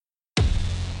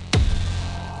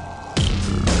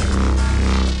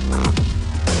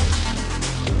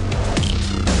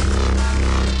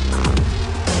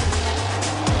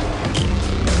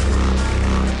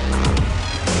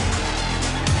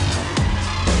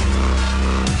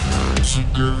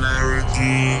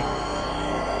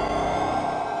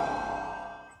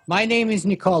My name is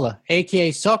Nicola,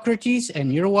 aka Socrates,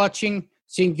 and you're watching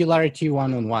Singularity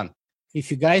One-on-One.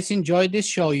 If you guys enjoyed this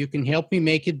show, you can help me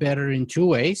make it better in two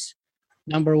ways.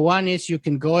 Number one is you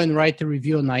can go and write a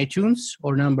review on iTunes,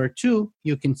 or number two,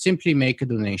 you can simply make a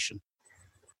donation.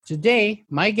 Today,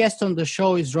 my guest on the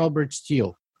show is Robert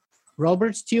Steele.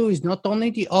 Robert Steele is not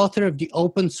only the author of the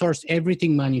open source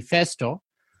Everything Manifesto,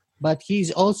 but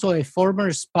he's also a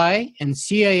former spy and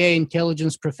CIA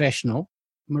intelligence professional,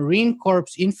 Marine Corps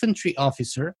infantry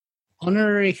officer,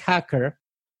 honorary hacker,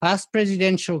 past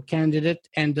presidential candidate,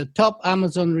 and the top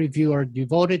Amazon reviewer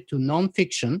devoted to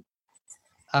nonfiction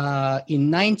in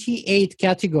 98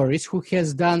 categories, who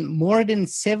has done more than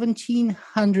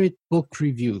 1,700 book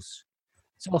reviews.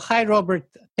 So, hi, Robert.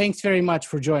 Thanks very much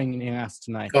for joining us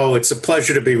tonight. Oh, it's a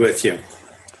pleasure to be with you.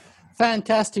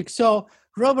 Fantastic. So,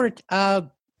 Robert,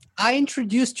 I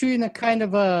introduced you in a kind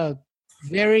of a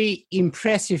very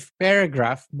impressive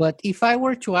paragraph, but if I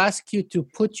were to ask you to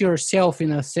put yourself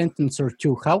in a sentence or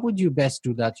two, how would you best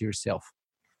do that yourself?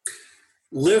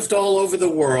 Lived all over the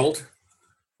world,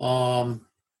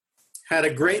 had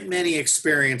a great many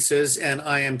experiences, and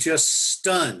I am just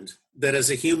stunned that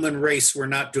as a human race, we're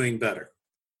not doing better.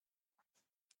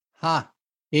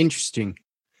 Interesting.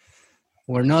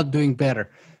 We're not doing better.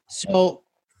 So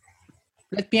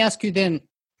let me ask you then,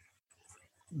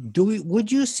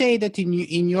 would you say that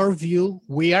in your view,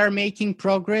 we are making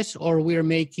progress or we are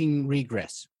making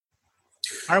regress?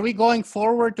 Are we going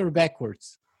forward or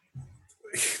backwards?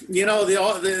 You know,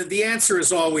 the answer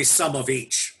is always some of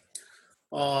each.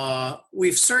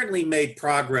 We've certainly made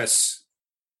progress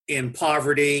in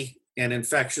poverty and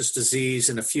infectious disease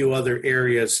and a few other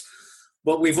areas,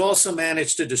 but we've also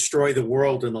managed to destroy the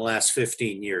world in the last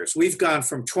 15 years. We've gone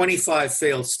from 25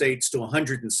 failed states to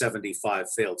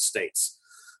 175 failed states.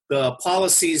 The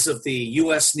policies of the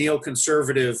U.S.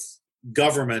 neoconservative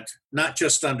government, not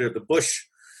just under the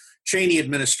Bush-Cheney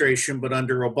administration, but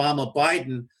under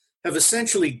Obama-Biden, have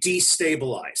essentially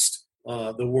destabilized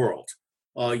the world.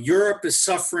 Europe is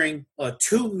suffering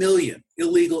 2 million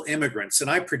illegal immigrants, and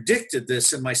I predicted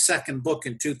this in my second book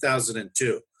in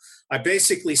 2002. I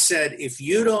basically said, if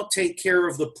you don't take care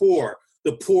of the poor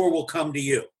will come to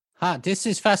you. This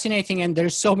is fascinating, and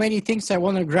there's so many things I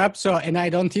want to grab, and I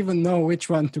don't even know which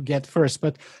one to get first.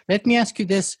 But let me ask you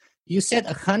this. You said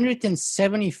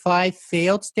 175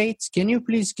 failed states. Can you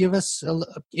please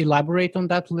elaborate on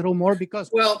that a little more?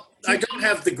 Well, I don't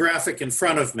have the graphic in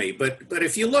front of me, but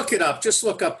if you look it up, just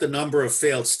look up the number of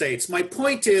failed states. My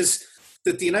point is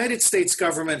that the United States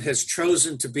government has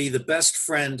chosen to be the best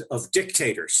friend of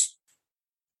dictators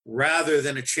rather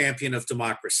than a champion of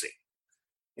democracy.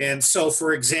 And so,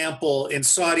 for example, in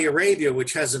Saudi Arabia,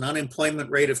 which has an unemployment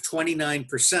rate of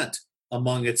 29%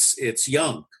 among its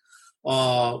young,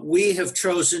 we have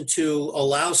chosen to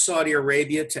allow Saudi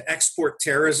Arabia to export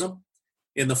terrorism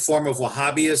in the form of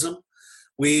Wahhabism.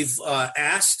 We've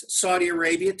asked Saudi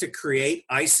Arabia to create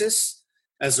ISIS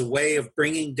as a way of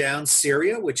bringing down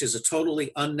Syria, which is a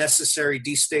totally unnecessary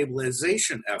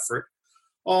destabilization effort.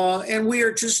 And we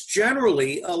are just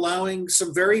generally allowing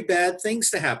some very bad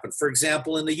things to happen. For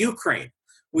example, in the Ukraine,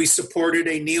 we supported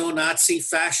a neo-Nazi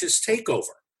fascist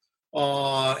takeover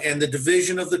and the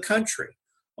division of the country.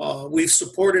 We've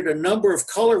supported a number of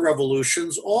color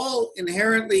revolutions, all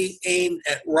inherently aimed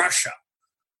at Russia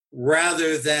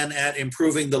rather than at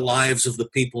improving the lives of the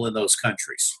people in those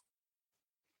countries.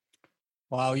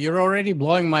 Wow, you're already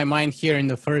blowing my mind here in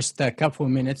the first couple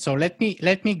of minutes. So let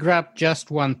me grab just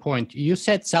one point. You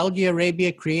said Saudi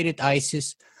Arabia created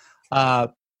ISIS.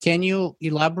 Can you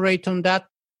elaborate on that?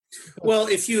 Well,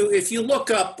 if you look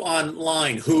up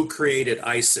online who created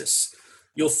ISIS,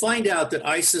 you'll find out that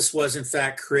ISIS was in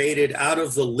fact created out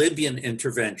of the Libyan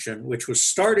intervention, which was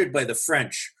started by the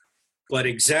French, but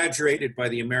exaggerated by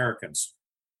the Americans.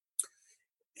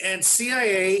 And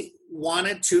CIA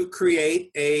wanted to create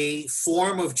a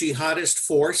form of jihadist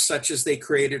force such as they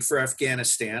created for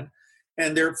Afghanistan,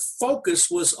 and their focus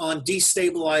was on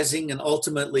destabilizing and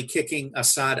ultimately kicking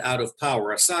Assad out of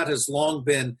power. Assad has long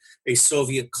been a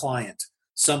Soviet client.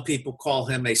 Some people call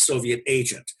him a Soviet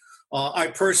agent. I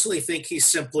personally think he's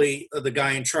simply the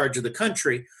guy in charge of the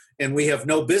country, and we have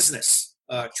no business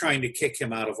trying to kick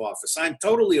him out of office. I'm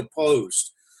totally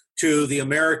opposed to the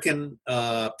American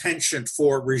penchant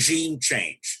for regime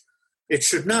change. It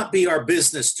should not be our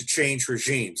business to change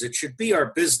regimes. It should be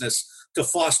our business to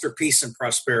foster peace and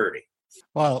prosperity.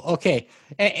 Well, okay.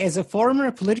 As a former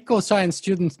political science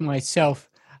student myself,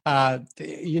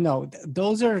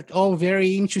 those are all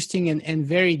very interesting and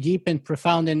very deep and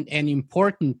profound and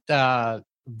important,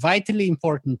 vitally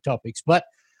important topics. But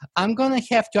I'm going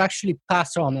to have to actually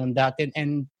pass on that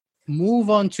and move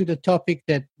on to the topic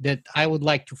that I would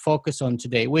like to focus on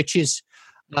today, which is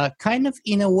kind of,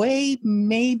 in a way,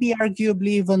 maybe arguably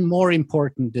even more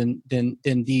important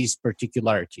than these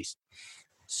particularities.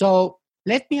 So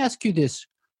let me ask you this.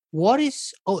 What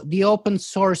is the Open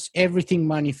Source Everything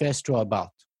Manifesto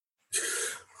about?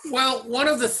 Well, one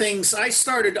of the things I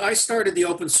started the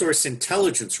open source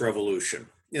intelligence revolution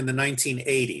in the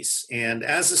 1980s. And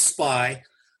as a spy,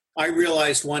 I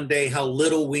realized one day how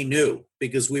little we knew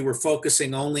because we were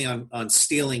focusing only on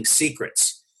stealing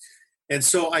secrets. And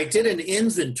so I did an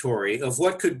inventory of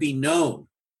what could be known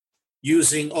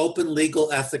using open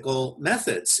legal ethical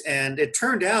methods. And it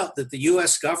turned out that the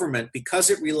US government, because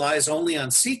it relies only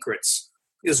on secrets,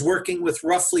 is working with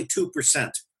roughly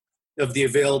 2% of the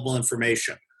available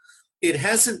information. It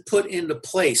hasn't put into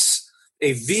place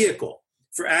a vehicle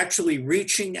for actually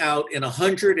reaching out in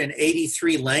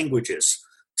 183 languages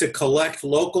to collect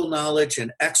local knowledge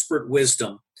and expert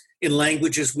wisdom in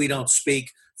languages we don't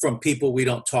speak from people we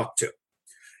don't talk to.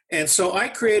 And so I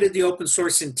created the open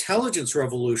source intelligence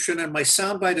revolution, and my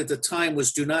soundbite at the time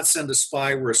was "Do not send a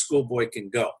spy where a schoolboy can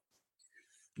go."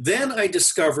 Then I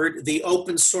discovered the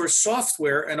open source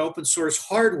software and open source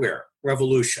hardware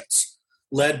revolutions,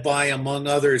 led by, among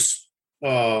others,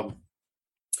 the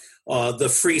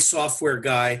free software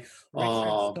guy.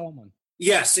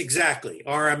 Yes, exactly,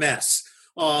 RMS,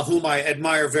 whom I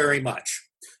admire very much.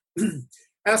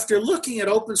 After looking at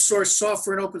open source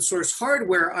software and open source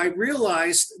hardware, I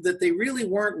realized that they really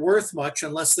weren't worth much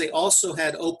unless they also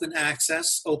had open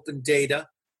access, open data,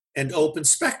 and open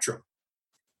spectrum.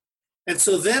 And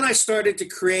so then I started to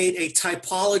create a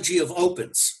typology of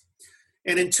opens.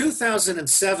 And in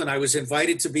 2007, I was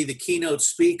invited to be the keynote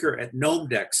speaker at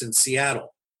GNOMEDEX in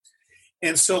Seattle.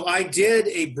 And so I did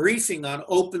a briefing on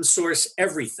open source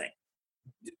everything.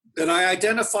 And I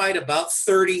identified about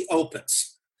 30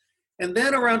 opens. And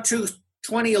then around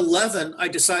 2011, I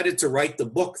decided to write the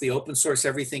book, The Open Source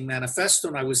Everything Manifesto,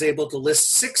 and I was able to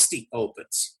list 60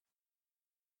 opens.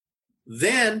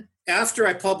 Then, after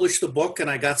I published the book and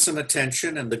I got some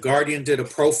attention, and The Guardian did a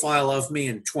profile of me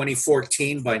in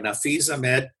 2014 by Nafiz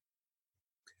Ahmed,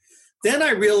 then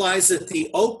I realized that the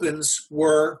opens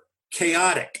were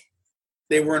chaotic.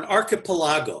 They were an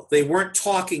archipelago. They weren't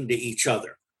talking to each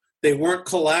other. They weren't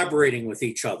collaborating with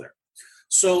each other.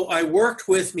 So I worked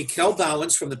with Mikhail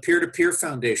Bauwens from the Peer-to-Peer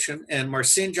Foundation and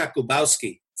Marcin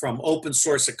Jakubowski from Open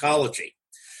Source Ecology.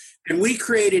 And we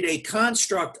created a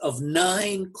construct of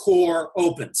 9 core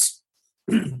opens.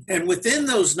 And within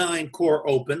those 9 core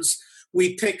opens,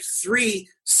 we picked 3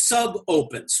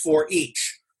 sub-opens for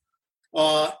each.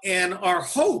 And our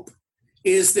hope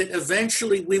is that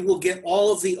eventually we will get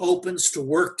all of the opens to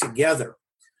work together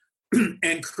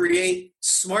and create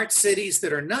smart cities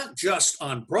that are not just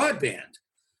on broadband,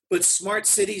 but smart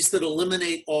cities that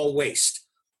eliminate all waste.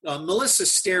 Melissa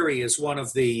Sterry is one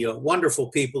of the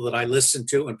wonderful people that I listen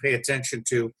to and pay attention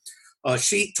to.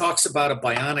 She talks about a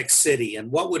bionic city and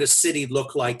what would a city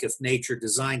look like if nature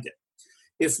designed it.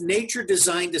 If nature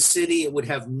designed a city, it would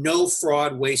have no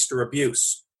fraud, waste, or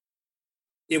abuse.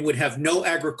 It would have no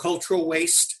agricultural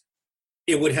waste.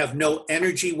 It would have no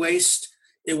energy waste.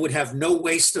 It would have no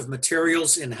waste of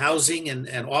materials in housing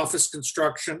and office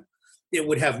construction. It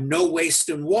would have no waste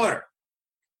in water.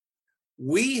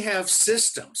 We have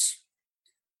systems.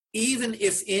 Even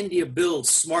if India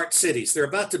builds smart cities, they're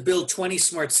about to build 20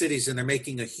 smart cities and they're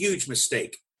making a huge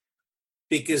mistake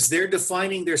because they're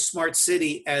defining their smart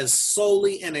city as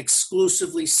solely and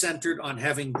exclusively centered on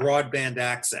having broadband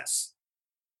access.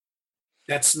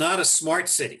 That's not a smart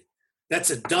city. That's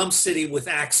a dumb city with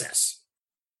access.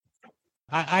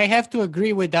 I have to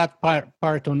agree with that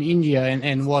part on India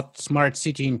and what smart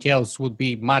city entails would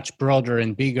be much broader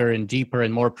and bigger and deeper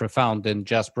and more profound than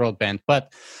just broadband.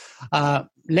 But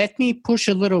let me push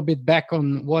a little bit back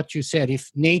on what you said. If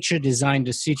nature designed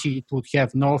a city, it would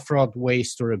have no fraud,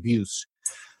 waste, or abuse.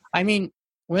 I mean,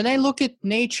 when I look at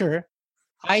nature,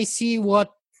 I see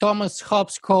what Thomas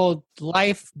Hobbes called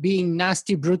life being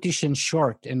nasty, brutish, and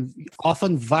short, and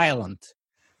often violent.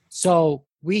 So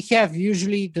we have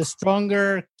usually the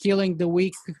stronger killing the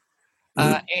weak,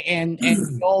 and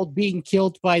the old being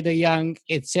killed by the young,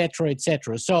 etc.,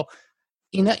 etc. So,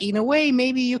 in a way,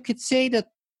 maybe you could say that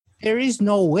there is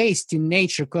no waste in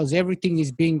nature because everything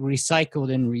is being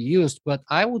recycled and reused. But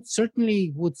I would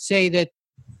certainly say that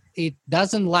it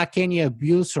doesn't lack any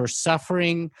abuse or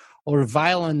suffering or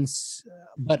violence,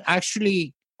 but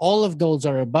actually all of those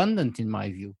are abundant in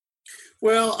my view.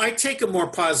 Well, I take a more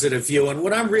positive view, and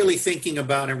what I'm really thinking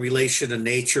about in relation to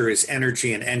nature is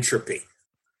energy and entropy.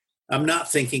 I'm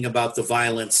not thinking about the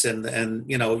violence, and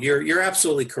you're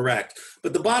absolutely correct.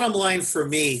 But the bottom line for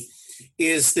me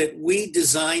is that we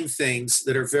design things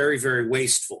that are very, very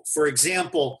wasteful. For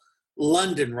example,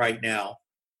 London right now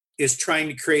is trying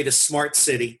to create a smart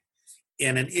city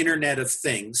and an Internet of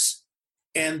Things,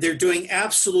 and they're doing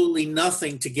absolutely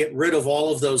nothing to get rid of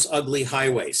all of those ugly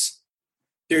highways.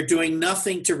 They're doing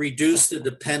nothing to reduce the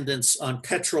dependence on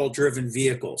petrol-driven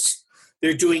vehicles.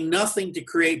 They're doing nothing to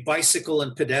create bicycle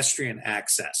and pedestrian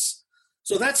access.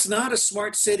 So that's not a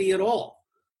smart city at all.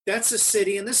 That's a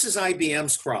city, and this is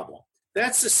IBM's problem.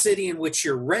 That's a city in which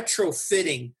you're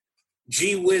retrofitting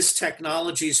gee whiz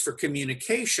technologies for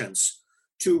communications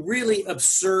to really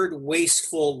absurd,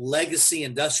 wasteful, legacy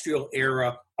industrial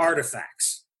era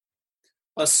artifacts.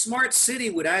 A smart city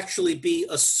would actually be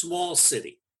a small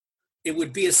city. It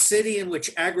would be a city in which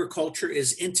agriculture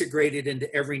is integrated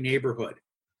into every neighborhood.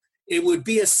 It would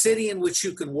be a city in which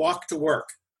you can walk to work.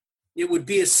 It would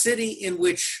be a city in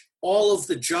which all of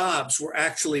the jobs were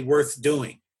actually worth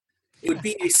doing. It would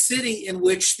be a city in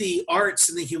which the arts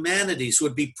and the humanities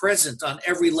would be present on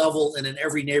every level and in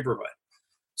every neighborhood.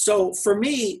 So for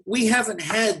me, we haven't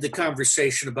had the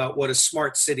conversation about what a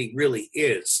smart city really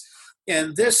is.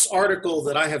 And this article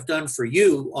that I have done for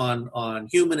you on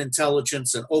human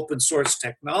intelligence and open source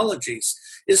technologies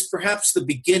is perhaps the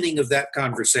beginning of that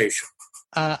conversation.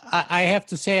 I have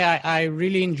to say, I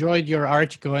really enjoyed your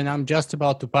article, and I'm just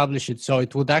about to publish it. So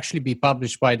it would actually be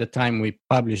published by the time we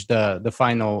publish the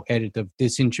final edit of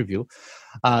this interview.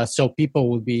 So people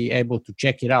will be able to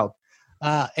check it out.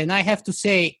 And I have to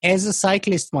say, as a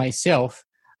cyclist myself,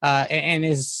 and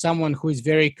as someone who is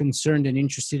very concerned and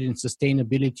interested in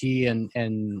sustainability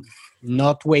and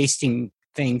not wasting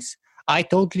things, I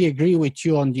totally agree with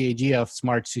you on the idea of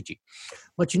smart city.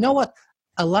 But you know what?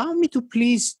 Allow me to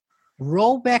please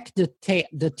roll back the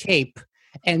tape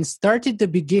and start at the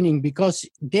beginning, because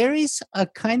there is a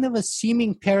kind of a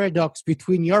seeming paradox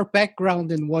between your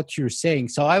background and what you're saying.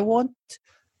 So I want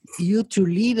you to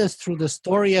lead us through the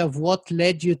story of what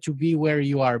led you to be where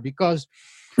you are, because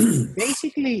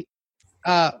basically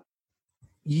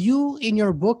you, in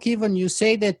your book, even you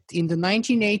say that in the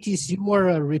 1980s you were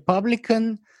a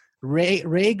Republican,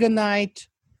 Reaganite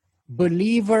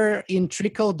believer in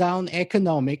trickle-down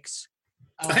economics.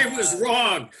 I was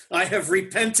wrong. I have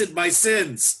repented my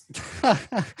sins.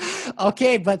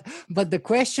 Okay, but the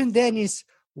question then is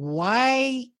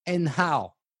why and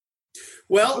how?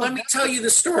 Well, let me tell you the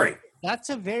story.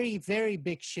 That's a very, very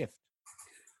big shift.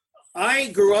 I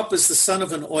grew up as the son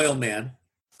of an oil man.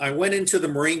 I went into the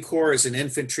Marine Corps as an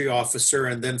infantry officer,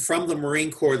 and then from the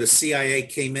Marine Corps, the CIA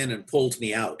came in and pulled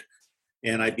me out,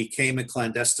 and I became a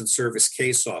clandestine service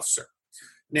case officer.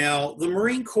 Now, the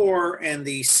Marine Corps and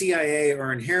the CIA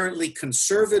are inherently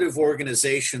conservative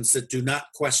organizations that do not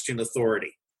question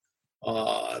authority.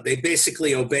 They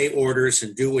basically obey orders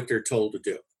and do what they're told to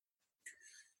do.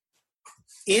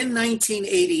 In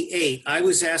 1988, I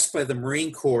was asked by the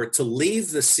Marine Corps to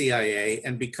leave the CIA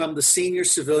and become the senior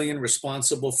civilian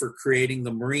responsible for creating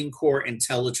the Marine Corps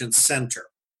Intelligence Center.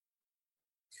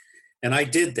 And I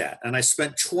did that. And I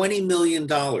spent $20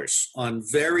 million on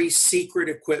very secret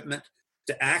equipment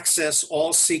to access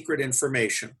all secret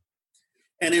information.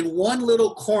 And in one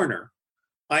little corner,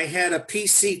 I had a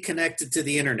PC connected to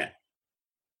the internet.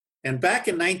 And back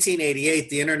in 1988,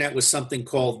 the internet was something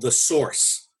called The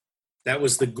Source. That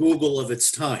was the Google of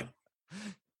its time.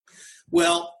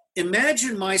 Well,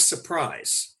 imagine my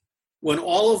surprise when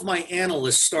all of my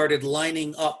analysts started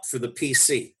lining up for the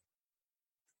PC.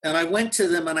 And I went to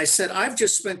them and I said, I've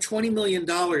just spent $20 million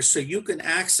so you can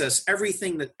access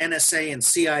everything that NSA and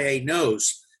CIA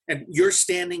knows, and you're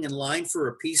standing in line for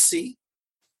a PC?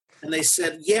 And they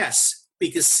said, yes,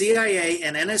 because CIA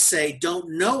and NSA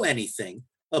don't know anything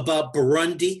about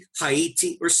Burundi,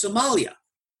 Haiti, or Somalia.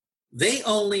 They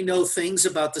only know things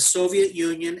about the Soviet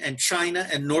Union and China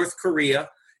and North Korea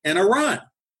and Iran.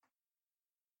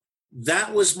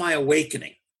 That was my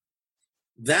awakening.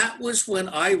 That was when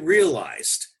I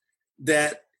realized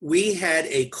that we had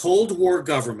a Cold War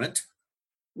government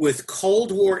with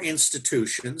Cold War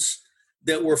institutions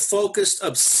that were focused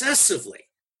obsessively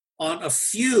on a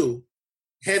few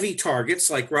heavy targets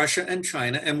like Russia and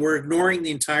China, and were ignoring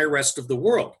the entire rest of the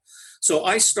world. So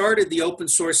I started the open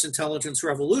source intelligence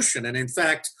revolution. And in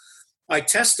fact, I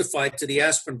testified to the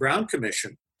Aspen Brown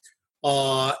Commission,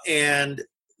 and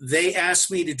they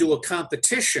asked me to do a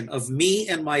competition of me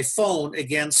and my phone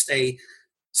against a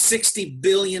 $60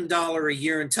 billion a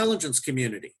year intelligence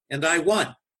community. And I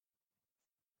won.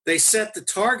 They set the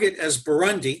target as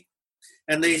Burundi,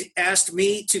 and they asked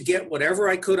me to get whatever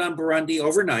I could on Burundi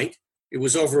overnight. It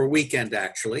was over a weekend,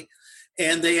 actually.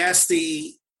 And they asked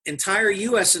the entire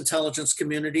U.S. intelligence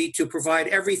community to provide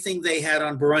everything they had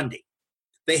on Burundi.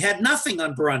 They had nothing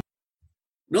on Burundi.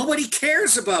 Nobody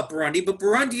cares about Burundi, but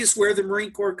Burundi is where the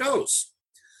Marine Corps goes.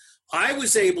 I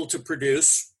was able to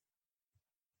produce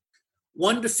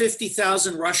 1 to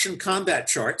 50,000 Russian combat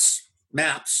charts,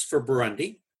 maps for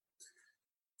Burundi,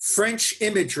 French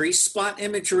imagery, spot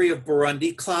imagery of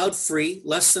Burundi, cloud-free,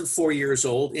 less than 4 years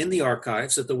old, in the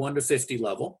archives at the 1 to 50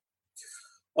 level.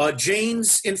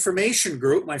 Jane's Information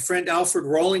Group, my friend Alfred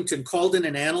Rollington called in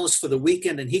an analyst for the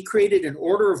weekend, and he created an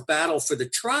order of battle for the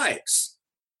tribes,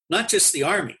 not just the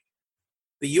army.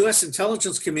 The U.S.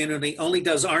 intelligence community only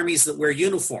does armies that wear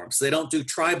uniforms. They don't do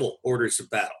tribal orders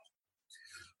of battle.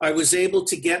 I was able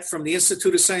to get from the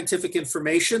Institute of Scientific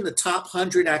Information the top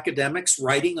 100 academics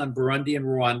writing on Burundi and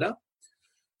Rwanda.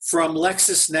 From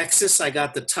LexisNexis, I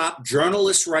got the top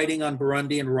journalists writing on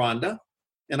Burundi and Rwanda.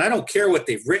 And I don't care what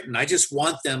they've written. I just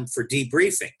want them for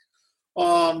debriefing.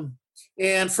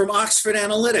 And from Oxford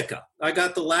Analytica, I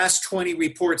got the last 20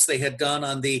 reports they had done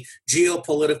on the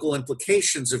geopolitical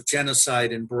implications of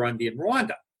genocide in Burundi and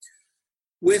Rwanda.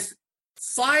 With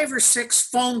 5 or 6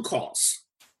 phone calls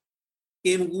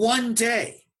in one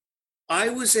day, I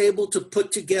was able to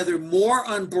put together more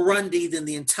on Burundi than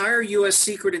the entire U.S.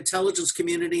 secret intelligence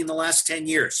community in the last 10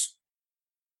 years.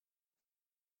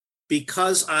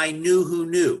 Because I knew who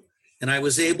knew. And I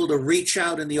was able to reach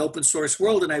out in the open source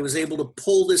world, and I was able to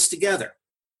pull this together.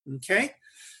 Okay?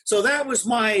 So that was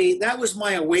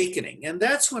my awakening. And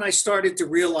that's when I started to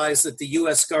realize that the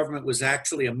US government was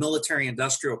actually a military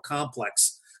industrial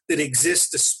complex that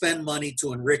exists to spend money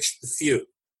to enrich the few.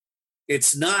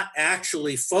 It's not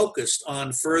actually focused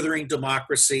on furthering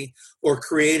democracy or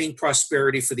creating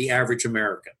prosperity for the average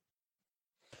American.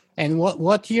 And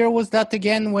what year was that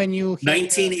again when you...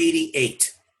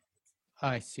 1988.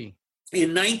 I see.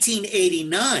 In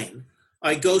 1989,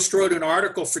 I ghost wrote an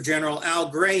article for General Al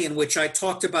Gray in which I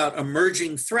talked about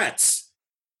emerging threats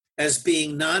as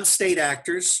being non-state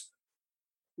actors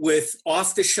with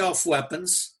off-the-shelf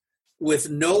weapons, with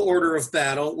no order of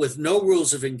battle, with no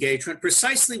rules of engagement,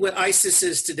 precisely what ISIS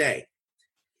is today.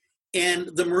 And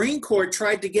the Marine Corps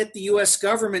tried to get the U.S.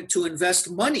 government to invest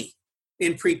money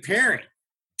in preparing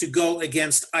to go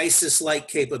against ISIS-like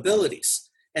capabilities,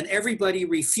 and everybody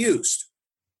refused.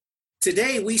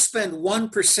 Today, we spend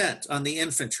 1% on the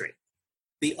infantry.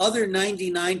 The other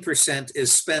 99%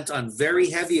 is spent on very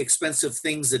heavy, expensive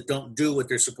things that don't do what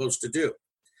they're supposed to do.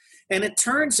 And it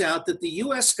turns out that the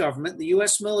U.S. government, the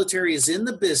U.S. military, is in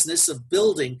the business of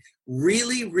building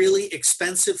really, really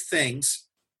expensive things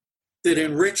that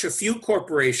enrich a few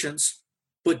corporations,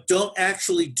 but don't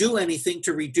actually do anything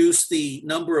to reduce the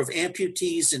number of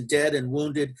amputees and dead and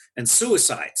wounded and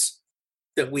suicides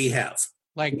that we have.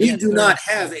 We do not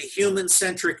have a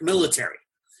human-centric military.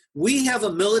 We have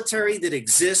a military that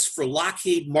exists for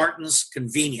Lockheed Martin's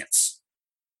convenience.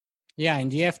 Yeah, and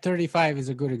the F-35 is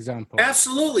a good example.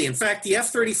 Absolutely. In fact, the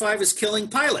F-35 is killing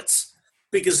pilots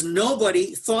because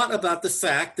nobody thought about the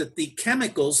fact that the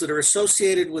chemicals that are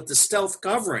associated with the stealth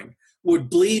covering would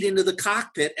bleed into the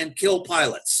cockpit and kill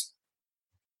pilots.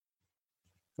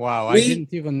 Wow, I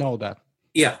didn't even know that.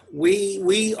 Yeah,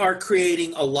 we are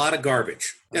creating a lot of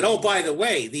garbage. And oh, by the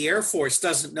way, the Air Force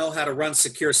doesn't know how to run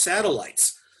secure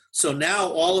satellites. So now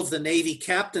all of the Navy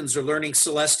captains are learning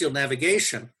celestial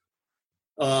navigation.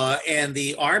 And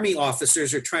the Army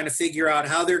officers are trying to figure out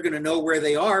how they're going to know where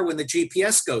they are when the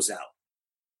GPS goes out.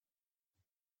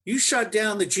 You shut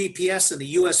down the GPS and the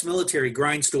U.S. military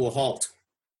grinds to a halt.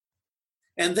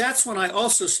 And that's when I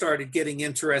also started getting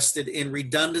interested in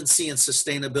redundancy and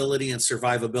sustainability and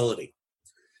survivability.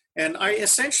 And I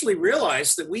essentially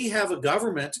realized that we have a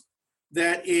government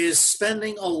that is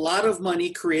spending a lot of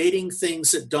money creating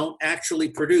things that don't actually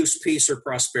produce peace or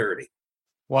prosperity.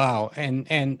 Wow.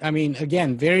 And I mean,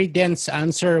 again, very dense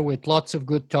answer with lots of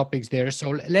good topics there.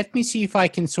 So let me see if I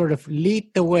can sort of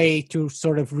lead the way to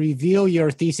sort of reveal your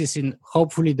thesis in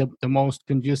hopefully the most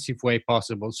conducive way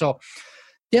possible. So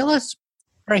tell us,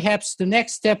 perhaps the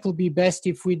next step will be best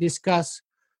if we discuss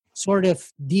sort of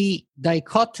the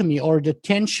dichotomy or the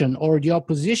tension or the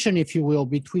opposition, if you will,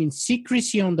 between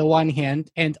secrecy on the one hand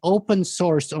and open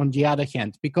source on the other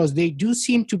hand, because they do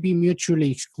seem to be mutually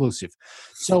exclusive.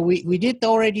 So we did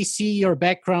already see your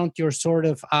background, your sort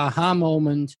of aha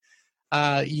moment,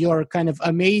 your kind of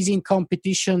amazing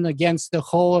competition against the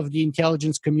whole of the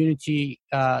intelligence community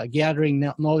gathering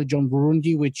knowledge on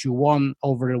Burundi, which you won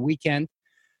over the weekend.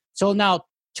 So now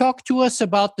talk to us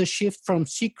about the shift from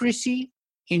secrecy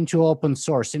into open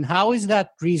source, and how is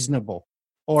that reasonable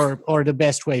or the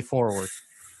best way forward?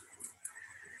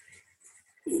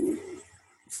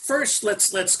 first,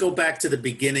 let's go back to the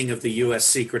beginning of the U.S.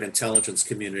 secret intelligence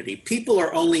community. People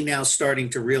are only now starting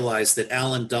to realize that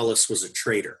Allen Dulles was a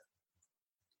traitor.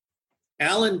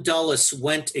 Allen Dulles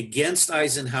went against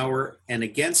Eisenhower and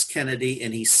against Kennedy,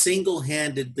 and he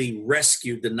single-handedly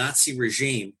rescued the Nazi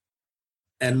regime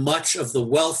and much of the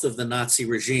wealth of the Nazi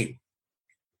regime.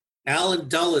 Allen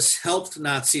Dulles helped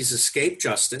Nazis escape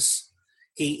justice.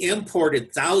 He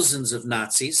imported thousands of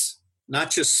Nazis, not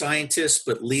just scientists,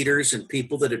 but leaders and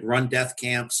people that had run death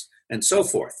camps and so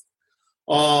forth.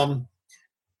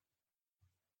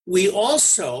 We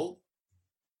also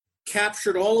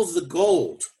captured all of the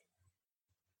gold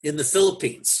in the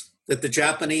Philippines that the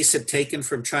Japanese had taken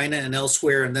from China and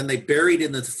elsewhere, and then they buried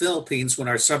in the Philippines when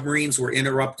our submarines were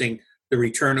interrupting the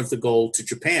return of the gold to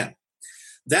Japan.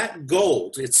 That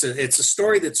gold, it's a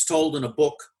story that's told in a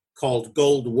book called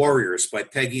Gold Warriors by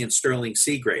Peggy and Sterling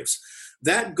Seagraves.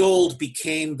 That gold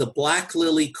became the Black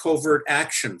Lily Covert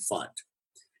Action Fund.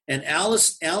 And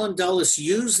Allen Dulles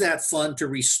used that fund to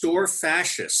restore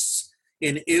fascists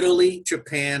in Italy,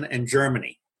 Japan, and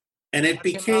Germany. And it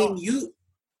became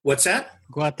what's that?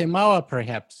 Guatemala,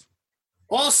 perhaps.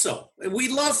 Also, we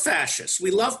love fascists. We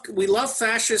love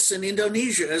fascists in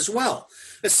Indonesia as well.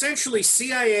 Essentially,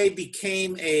 CIA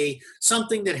became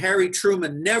something that Harry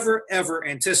Truman never, ever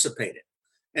anticipated.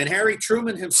 And Harry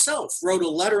Truman himself wrote a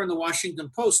letter in the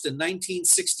Washington Post in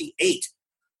 1968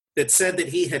 that said that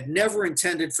he had never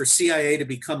intended for CIA to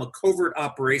become a covert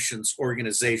operations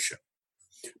organization.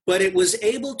 But it was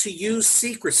able to use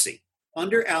secrecy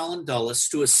under Allen Dulles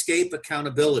to escape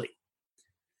accountability.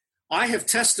 I have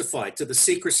testified to the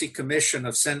Secrecy Commission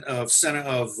of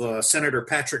Senator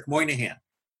Patrick Moynihan.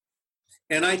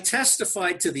 And I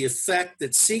testified to the effect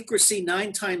that secrecy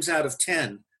 9 times out of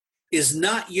 10 is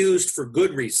not used for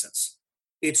good reasons.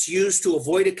 It's used to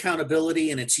avoid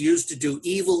accountability, and it's used to do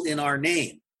evil in our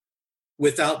name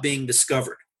without being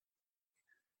discovered.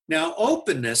 Now,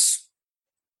 openness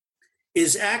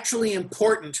is actually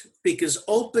important because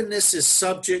openness is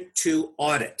subject to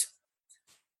audit.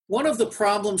 One of the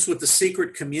problems with the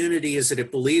secret community is that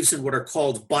it believes in what are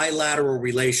called bilateral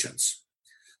relations.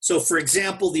 So, for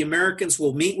example, the Americans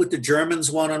will meet with the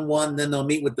Germans one-on-one, then they'll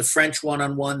meet with the French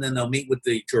one-on-one, then they'll meet with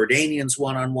the Jordanians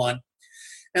one-on-one.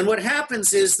 And what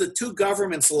happens is the two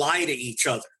governments lie to each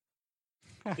other.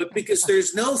 But because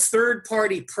there's no third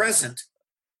party present,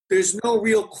 there's no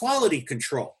real quality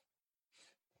control.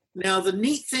 Now, the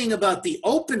neat thing about the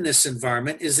openness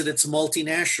environment is that it's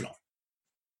multinational.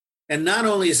 And not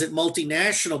only is it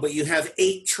multinational, but you have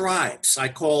 8 tribes. I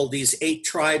call these 8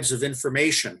 tribes of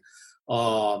information.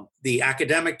 The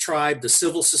academic tribe, the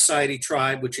civil society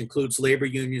tribe, which includes labor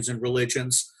unions and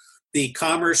religions, the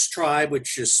commerce tribe,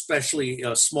 which is especially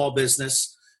small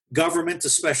business, government,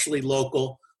 especially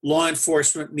local, law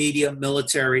enforcement, media,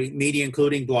 military, media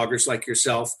including bloggers like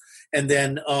yourself, and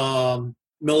then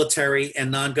military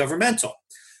and non-governmental.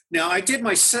 Now, I did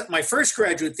my first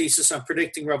graduate thesis on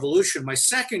predicting revolution. My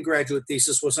second graduate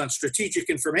thesis was on strategic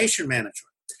information management.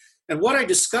 And what I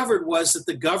discovered was that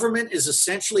the government is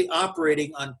essentially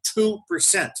operating on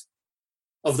 2%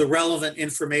 of the relevant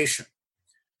information.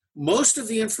 Most of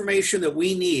the information that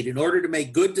we need in order to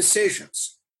make good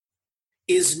decisions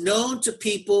is known to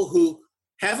people who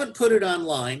haven't put it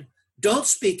online, don't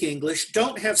speak English,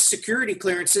 don't have security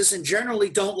clearances, and generally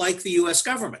don't like the US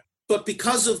government. But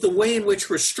because of the way in which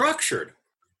we're structured,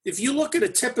 if you look at a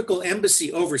typical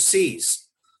embassy overseas,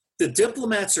 the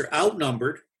diplomats are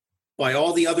outnumbered by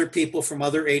all the other people from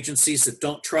other agencies that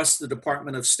don't trust the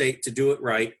Department of State to do it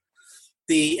right.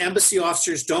 The embassy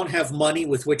officers don't have money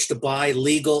with which to buy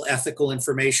legal, ethical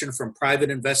information from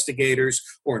private investigators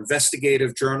or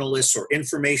investigative journalists or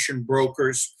information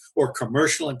brokers or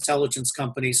commercial intelligence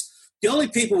companies. The only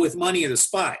people with money are the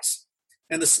spies.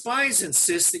 And the spies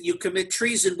insist that you commit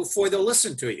treason before they'll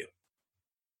listen to you.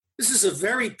 This is a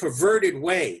very perverted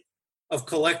way of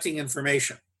collecting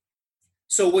information.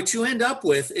 So what you end up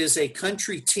with is a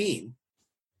country team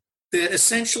that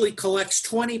essentially collects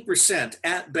 20%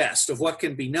 at best of what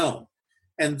can be known.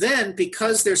 And then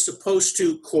because they're supposed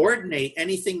to coordinate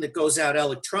anything that goes out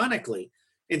electronically,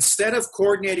 instead of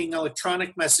coordinating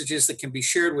electronic messages that can be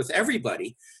shared with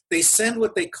everybody, they send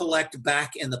what they collect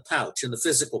back in the pouch, in the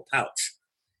physical pouch.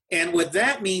 And what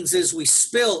that means is we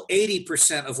spill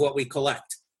 80% of what we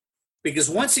collect. Because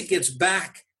once it gets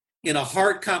back in a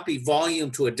hard copy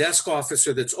volume to a desk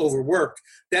officer that's overworked,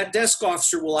 that desk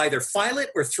officer will either file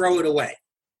it or throw it away.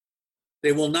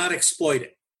 They will not exploit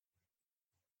it.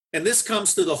 And this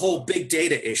comes to the whole big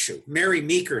data issue. Mary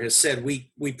Meeker has said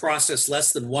we process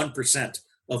less than 1%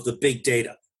 of the big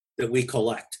data that we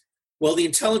collect. Well, the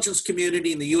intelligence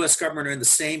community and the US government are in the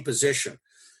same position.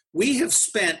 We have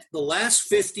spent the last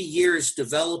 50 years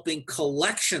developing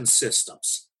collection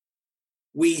systems.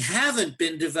 We haven't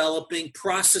been developing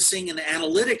processing and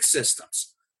analytic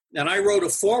systems. And I wrote a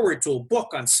foreword to a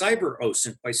book on cyber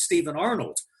OSINT by Stephen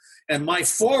Arnold. And my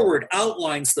foreword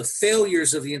outlines the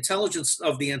failures of the intelligence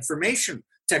of the information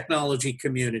technology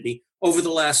community over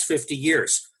the last 50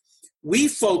 years. We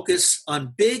focus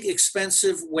on big,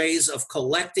 expensive ways of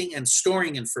collecting and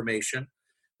storing information.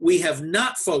 We have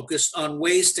not focused on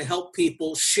ways to help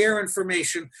people share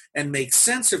information and make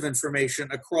sense of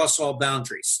information across all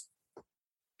boundaries.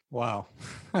 Wow.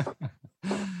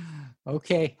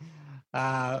 Okay.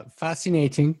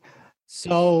 Fascinating.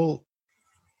 So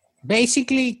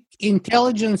basically,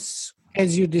 intelligence,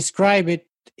 as you describe it,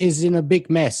 is in a big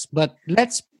mess. But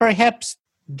let's perhaps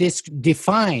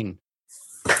define,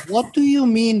 what do you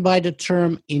mean by the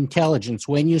term intelligence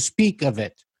when you speak of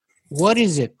it? What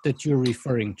is it that you're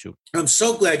referring to? I'm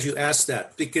so glad you asked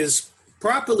that, because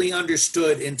properly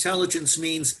understood, intelligence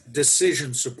means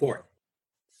decision support.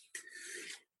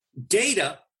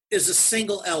 Data is a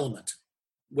single element,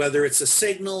 whether it's a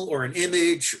signal or an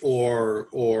image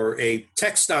or a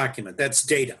text document. That's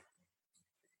data.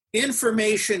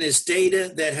 Information is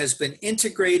data that has been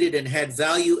integrated and had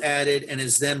value added and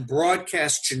is then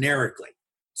broadcast generically.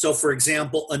 So, for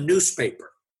example, a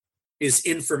newspaper is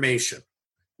information,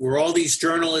 where all these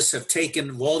journalists have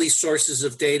taken all these sources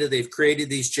of data, they've created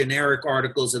these generic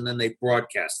articles, and then they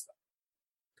broadcast them.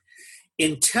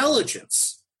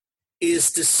 Intelligence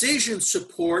is decision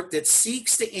support that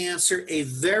seeks to answer a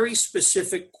very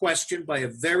specific question by a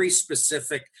very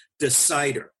specific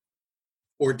decider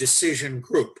or decision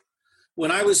group.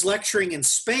 When I was lecturing in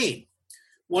Spain,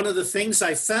 one of the things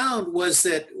I found was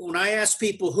that when I asked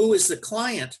people who is the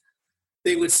client,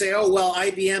 they would say, oh, well,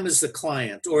 IBM is the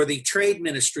client, or the trade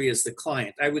ministry is the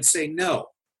client. I would say, no.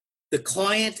 The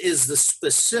client is the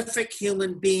specific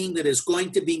human being that is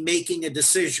going to be making a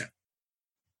decision.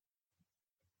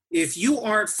 If you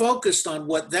aren't focused on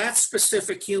what that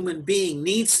specific human being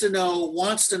needs to know,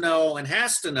 wants to know, and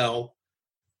has to know,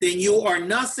 then you are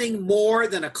nothing more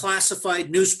than a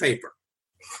classified newspaper.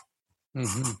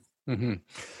 Mm-hmm. Mm-hmm.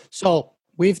 So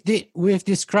we've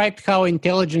described how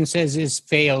intelligence as is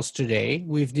fails today.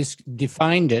 We've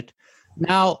defined it.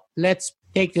 Now let's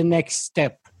take the next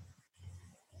step.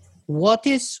 What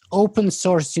is open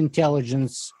source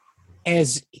intelligence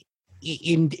as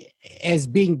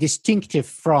being distinctive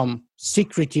from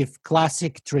secretive,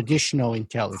 classic, traditional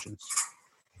intelligence?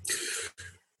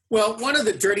 Well, one of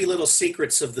the dirty little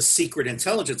secrets of the secret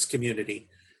intelligence community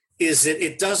is that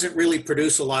it doesn't really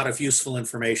produce a lot of useful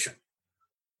information.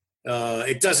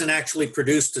 It doesn't actually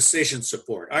produce decision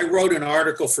support. I wrote an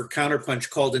article for Counterpunch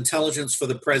called Intelligence for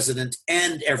the President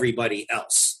and Everybody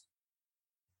Else.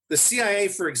 The CIA,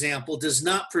 for example, does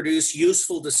not produce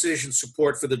useful decision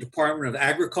support for the Department of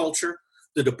Agriculture,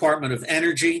 the Department of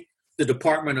Energy, the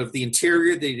Department of the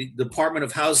Interior, the Department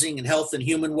of Housing and Health and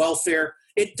Human Welfare.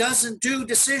 It doesn't do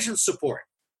decision support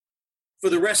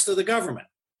for the rest of the government.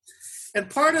 And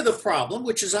part of the problem,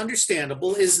 which is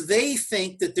understandable, is they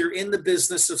think that they're in the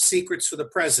business of secrets for the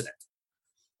president.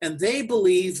 And they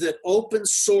believe that open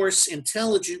source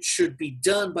intelligence should be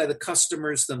done by the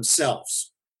customers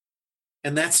themselves.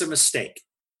 And that's a mistake.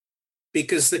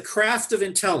 Because the craft of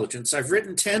intelligence, I've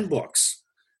written 10 books.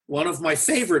 One of my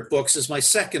favorite books is my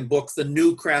second book, The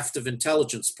New Craft of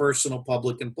Intelligence, Personal,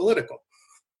 Public, and Political.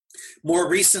 More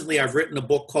recently, I've written a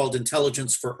book called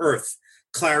Intelligence for Earth,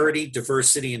 Clarity,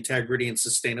 Diversity, Integrity, and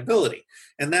Sustainability.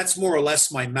 And that's more or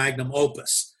less my magnum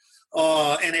opus.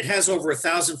 And it has over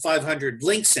 1,500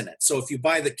 links in it. So if you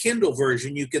buy the Kindle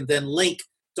version, you can then link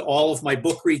to all of my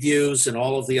book reviews and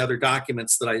all of the other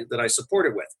documents that I support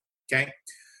it with, okay?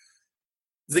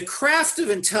 The craft of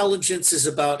intelligence is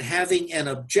about having an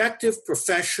objective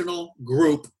professional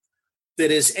group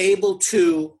that is able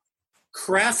to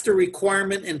craft a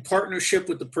requirement in partnership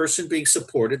with the person being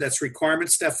supported. That's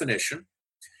requirements definition.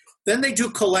 Then they do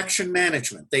collection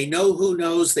management. They know who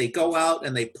knows. They go out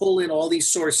and they pull in all these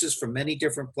sources from many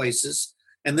different places.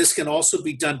 And this can also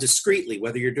be done discreetly,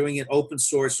 whether you're doing it open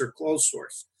source or closed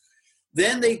source.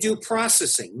 Then they do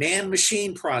processing,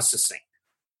 man-machine processing.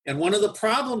 And one of the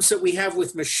problems that we have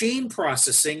with machine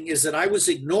processing is that I was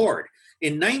ignored.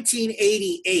 In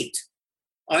 1988,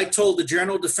 I told the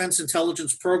General Defense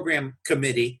Intelligence Program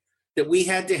Committee that we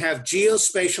had to have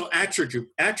geospatial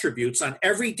attributes on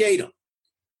every datum,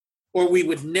 or we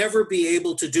would never be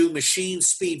able to do machine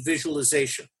speed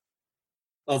visualization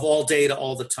of all data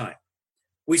all the time.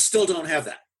 We still don't have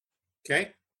that,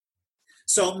 okay?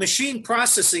 So machine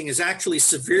processing is actually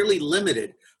severely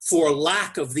limited for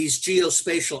lack of these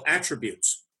geospatial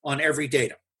attributes on every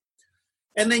datum.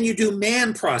 and then you do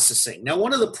man processing. Now,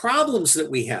 one of the problems that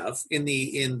we have in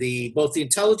the both the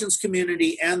intelligence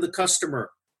community and the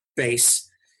customer base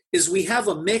is we have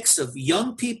a mix of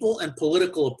young people and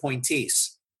political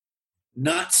appointees,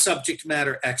 not subject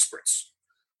matter experts.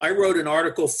 I wrote an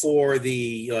article for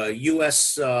the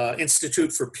U.S.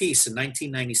 Institute for Peace in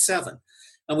 1997,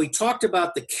 and we talked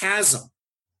about the chasm,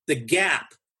 the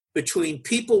gap between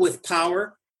people with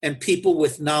power and people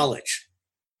with knowledge.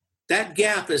 That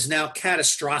gap is now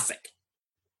catastrophic.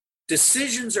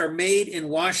 Decisions are made in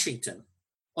Washington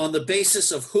on the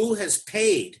basis of who has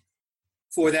paid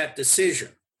for that decision,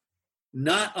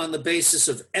 not on the basis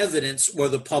of evidence or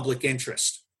the public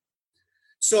interest.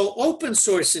 So open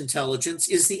source intelligence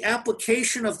is the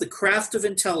application of the craft of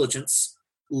intelligence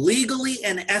legally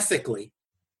and ethically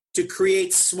to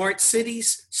create smart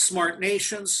cities, smart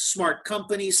nations, smart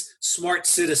companies, smart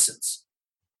citizens.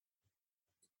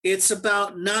 It's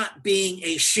about not being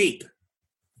a sheep.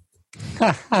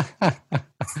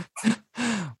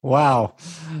 Wow.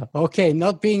 Okay,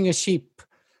 not being a sheep.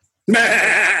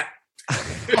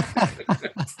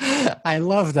 I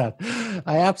love that.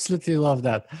 I absolutely love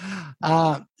that.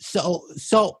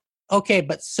 Okay,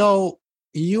 but so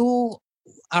you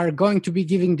are going to be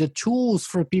giving the tools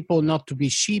for people not to be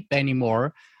sheep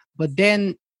anymore, but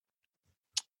then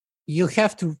you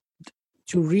have to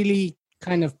really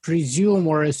kind of presume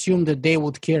or assume that they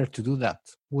would care to do that,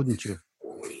 wouldn't you?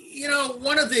 You know,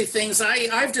 one of the things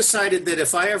I've decided that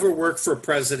if I ever work for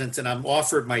president and I'm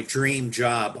offered my dream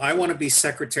job, I want to be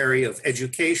Secretary of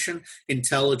Education,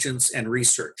 Intelligence, and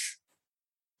Research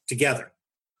together.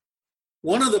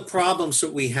 One of the problems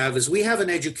that we have is we have an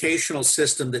educational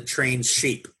system that trains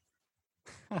sheep.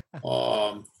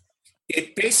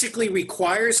 It basically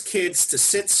requires kids to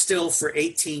sit still for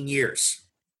 18 years.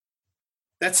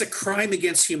 That's a crime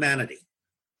against humanity.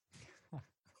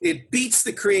 It beats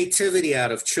the creativity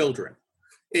out of children.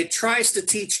 It tries to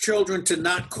teach children to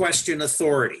not question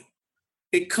authority.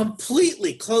 It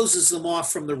completely closes them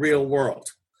off from the real world.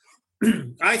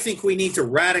 I think we need to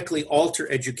radically alter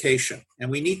education, and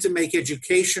we need to make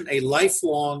education a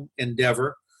lifelong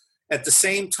endeavor at the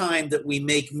same time that we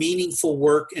make meaningful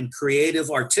work and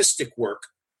creative artistic work,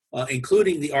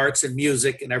 including the arts and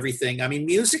music and everything. I mean,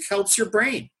 music helps your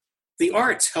brain. The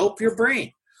arts help your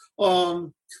brain.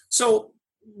 So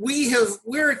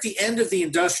we're at the end of the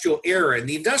industrial era, and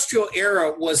the industrial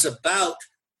era was about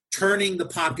turning the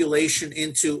population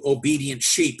into obedient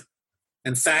sheep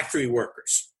and factory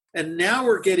workers. And now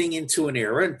we're getting into an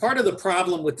era, and part of the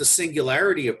problem with the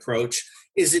singularity approach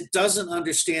is it doesn't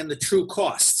understand the true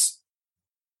costs.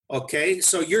 Okay,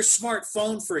 so your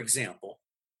smartphone, for example,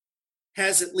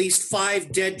 has at least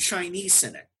 5 dead Chinese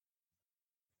in it,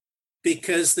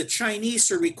 because the Chinese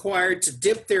are required to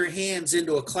dip their hands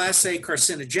into a Class A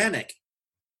carcinogenic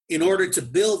in order to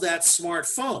build that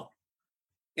smartphone.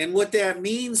 And what that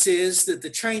means is that the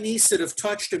Chinese that have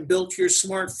touched and built your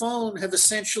smartphone have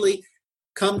essentially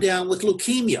come down with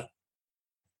leukemia.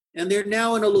 And they're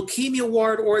now in a leukemia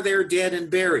ward or they're dead and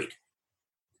buried.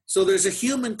 So there's a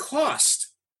human cost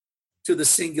to the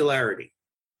singularity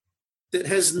that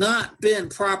has not been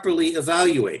properly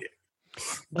evaluated.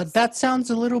 But that sounds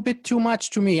a little bit too much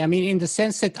to me. I mean, in the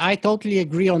sense that I totally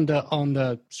agree on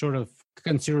the sort of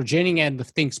cancerogenic end of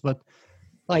things, but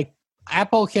like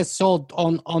Apple has sold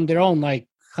on their own like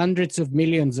hundreds of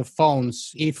millions of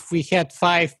phones. If we had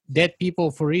 5 dead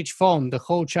people for each phone, the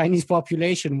whole Chinese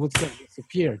population would have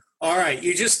disappeared. All right,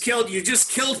 you just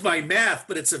killed my math,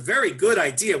 but it's a very good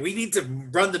idea. We need to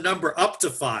run the number up to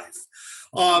 5.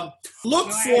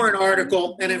 Look for an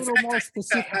article, and in fact,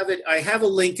 I have a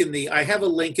link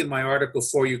in my article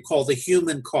for you called "The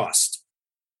Human Cost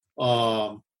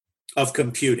of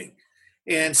Computing,"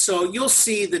 and so you'll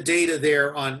see the data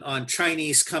there on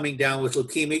Chinese coming down with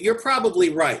leukemia. You're probably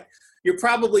right. You're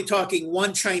probably talking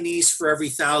 1 Chinese for every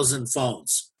 1,000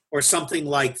 phones or something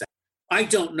like that. I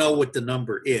don't know what the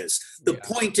number is. The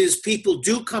point is, people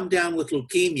do come down with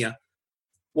leukemia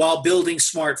while building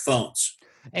smartphones.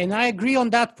 And I agree on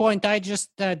that point. I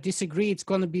just disagree. It's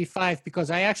going to be 5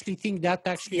 because I actually think that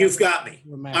actually... You've got me.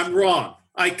 I'm wrong.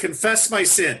 I confess my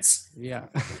sins. Yeah,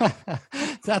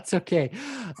 that's okay.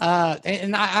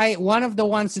 And I one of the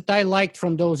ones that I liked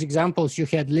from those examples you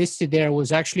had listed there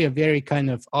was actually a very kind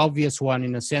of obvious one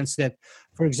in a sense that,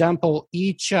 for example,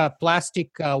 each plastic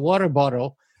water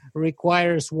bottle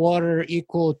requires water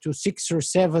equal to 6 or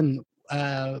 7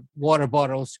 water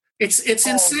bottles. It's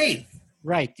insane.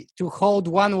 Right, to hold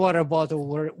 1 water bottle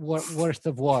worth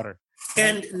of water.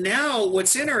 And now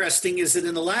what's interesting is that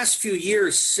in the last few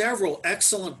years, several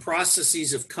excellent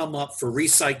processes have come up for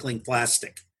recycling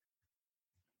plastic.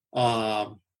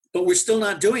 But we're still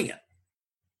not doing it.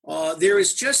 there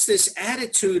is just this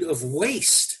attitude of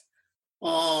waste.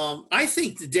 I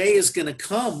think the day is going to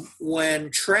come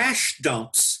when trash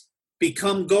dumps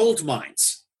become gold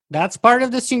mines. That's part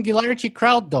of the singularity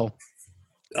crowd, though.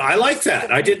 I like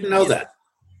that. I didn't know that.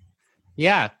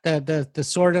 Yeah, the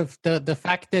sort of the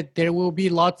fact that there will be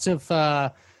lots of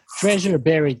treasure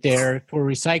buried there for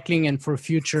recycling and for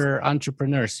future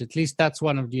entrepreneurs. At least that's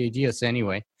one of the ideas,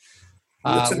 anyway.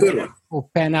 That's a good one.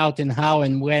 Will pan out and how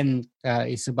and when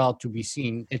is about to be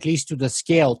seen, at least to the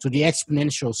scale, to the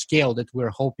exponential scale that we're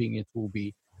hoping it will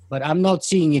be. But I'm not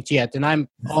seeing it yet, and I'm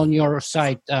on your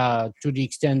side to the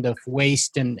extent of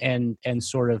waste and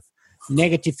sort of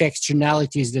negative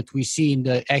externalities that we see in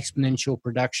the exponential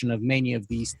production of many of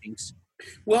these things.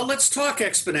 Well, let's talk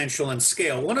exponential and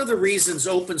scale. One of the reasons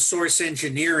open source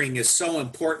engineering is so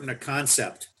important a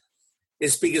concept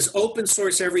is because open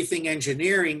source everything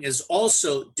engineering is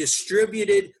also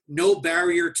distributed, no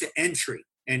barrier to entry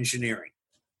engineering.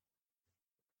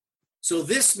 So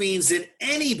this means that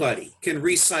anybody can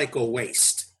recycle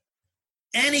waste.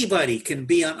 Anybody can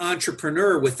be an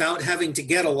entrepreneur without having to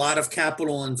get a lot of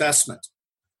capital investment,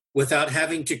 without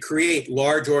having to create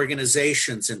large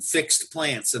organizations and fixed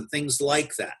plants and things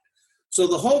like that. So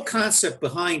the whole concept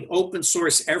behind open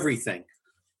source everything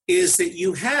is that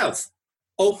you have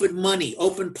open money,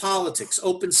 open politics,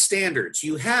 open standards.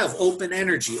 You have open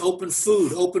energy, open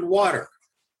food, open water.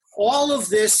 All of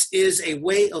this is a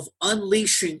way of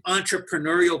unleashing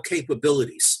entrepreneurial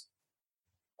capabilities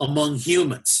among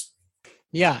humans.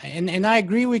 Yeah, and I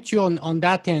agree with you on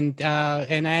that end,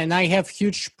 and I have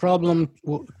huge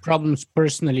problems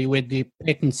personally with the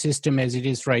patent system as it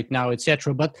is right now,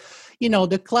 etc. But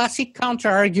the classic counter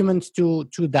argument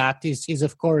to that is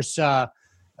of course the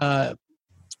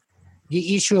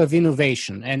issue of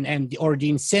innovation and or the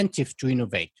incentive to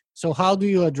innovate. So how do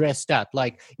you address that?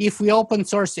 Like, if we open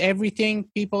source everything,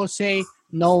 people say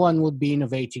no one would be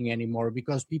innovating anymore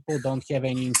because people don't have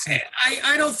any incentive.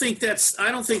 I don't think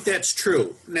that's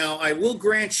true. Now, I will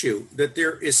grant you that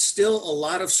there is still a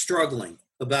lot of struggling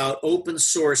about open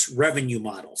source revenue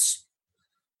models.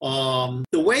 The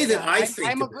way that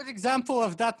I'm a good example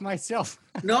of that myself.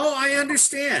 No, I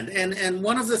understand. And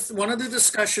one of the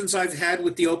discussions I've had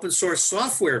with the open source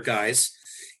software guys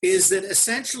is that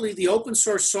essentially the open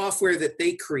source software that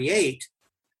they create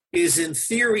is in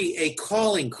theory a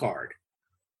calling card.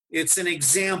 It's an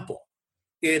example.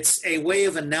 It's a way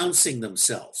of announcing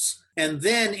themselves. And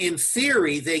then in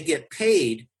theory, they get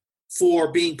paid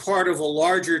for being part of a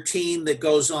larger team that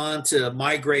goes on to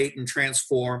migrate and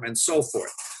transform and so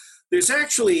forth. There's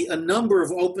actually a number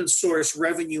of open source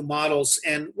revenue models,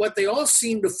 and what they all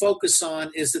seem to focus on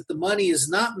is that the money is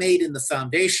not made in the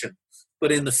foundation,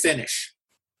 but in the finish.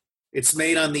 It's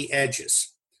made on the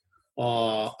edges.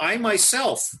 I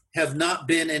myself have not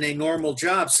been in a normal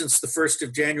job since the 1st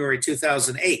of January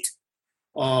 2008.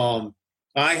 I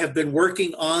have been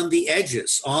working on the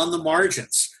edges, on the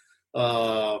margins.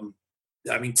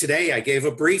 Today I gave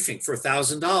a briefing for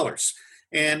 $1,000.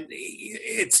 And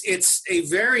it's a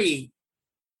very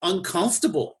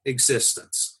uncomfortable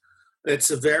existence. It's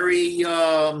a very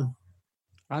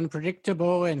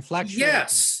unpredictable and fluctuating.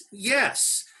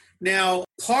 Yes. Now,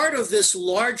 part of this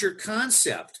larger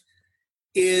concept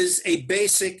is a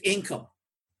basic income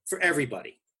for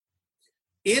everybody.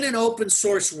 In an open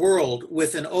source world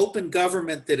with an open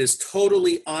government that is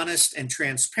totally honest and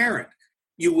transparent,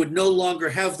 you would no longer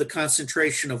have the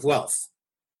concentration of wealth.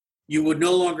 You would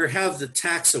no longer have the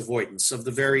tax avoidance of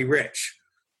the very rich.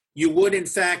 You would, in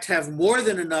fact, have more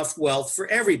than enough wealth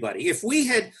for everybody. If we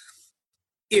had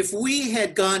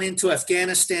gone into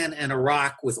Afghanistan and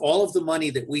Iraq with all of the money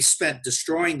that we spent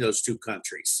destroying those two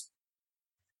countries,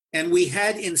 and we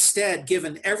had instead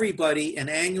given everybody an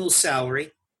annual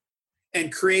salary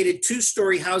and created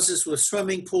 2-story houses with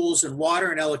swimming pools and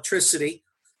water and electricity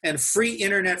and free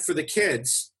internet for the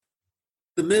kids,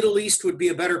 the Middle East would be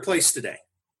a better place today.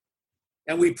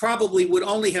 And we probably would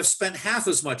only have spent half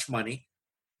as much money,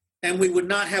 and we would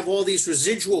not have all these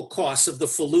residual costs of the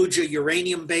Fallujah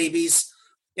uranium babies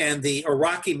and the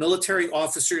Iraqi military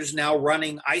officers now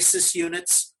running ISIS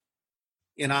units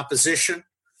in opposition.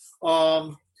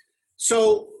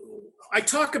 So I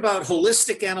talk about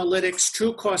holistic analytics,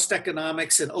 true cost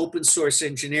economics, and open source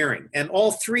engineering, and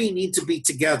all three need to be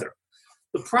together.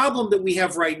 The problem that we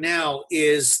have right now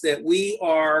is that we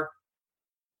are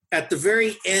at the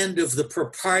very end of the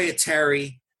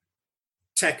proprietary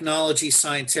technology,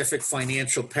 scientific,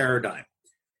 financial paradigm.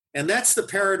 And that's the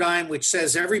paradigm which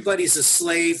says everybody's a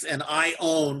slave and I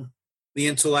own the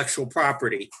intellectual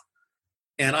property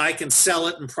and I can sell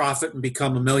it and profit and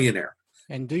become a millionaire.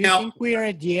 And do you think we are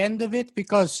at the end of it?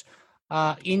 Because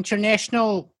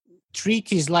international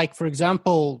treaties like, for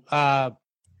example,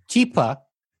 TIPA,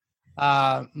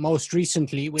 most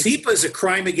recently. TIPA is a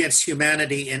crime against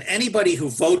humanity, and anybody who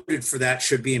voted for that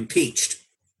should be impeached.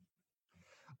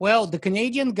 Well, the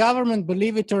Canadian government,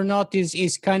 believe it or not,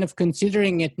 is kind of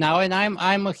considering it now, and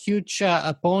I'm a huge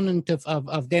opponent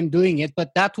of them doing it.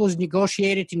 But that was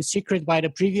negotiated in secret by the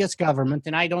previous government,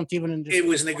 and I don't even understand. It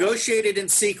was negotiated in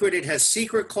secret. It has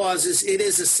secret clauses. It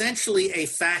is essentially a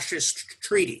fascist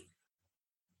treaty.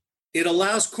 It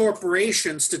allows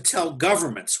corporations to tell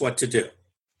governments what to do.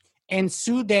 And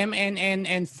sue them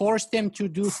and force them to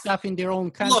do stuff in their own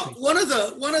country. Look,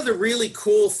 one of the really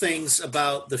cool things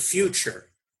about the future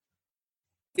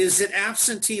is that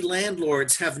absentee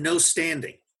landlords have no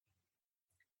standing.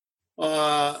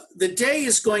 The day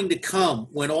is going to come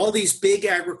when all these big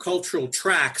agricultural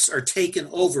tracts are taken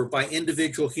over by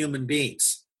individual human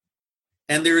beings.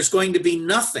 And there is going to be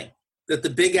nothing that the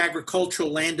big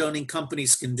agricultural landowning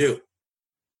companies can do.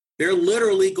 They're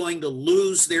literally going to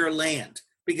lose their land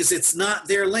because it's not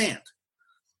their land.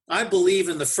 I believe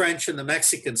in the French and the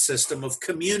Mexican system of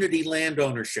community land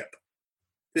ownership.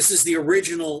 This is the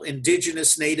original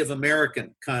indigenous Native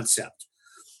American concept.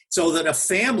 So that a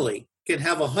family can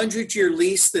have a 100-year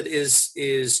lease that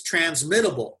is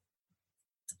transmittable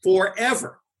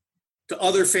forever to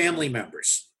other family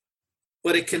members.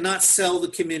 But it cannot sell the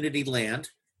community land.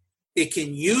 It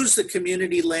can use the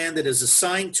community land that is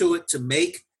assigned to it to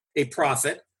make a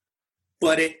profit,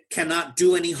 but it cannot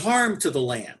do any harm to the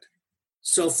land.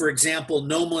 So, for example,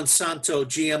 no Monsanto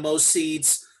GMO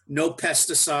seeds, no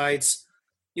pesticides.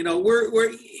 You know,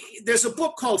 there's a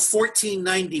book called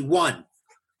 1491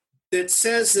 that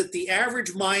says that the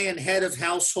average Mayan head of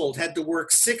household had to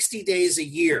work 60 days a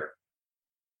year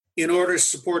in order to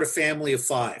support a family of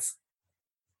 5.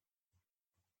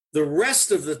 The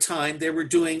rest of the time, they were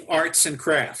doing arts and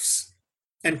crafts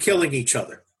and killing each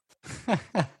other.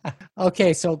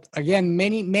 Okay, so again,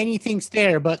 many things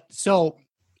there. But so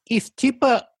if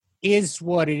TIPA is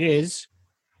what it is,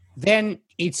 then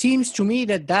it seems to me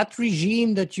that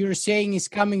regime that you're saying is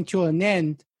coming to an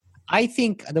end. I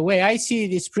think the way I see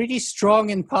it is pretty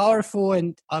strong and powerful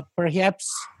and perhaps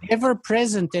ever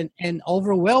present and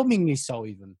overwhelmingly so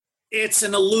even. It's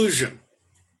an illusion.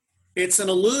 It's an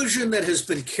illusion that has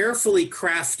been carefully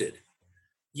crafted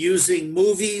using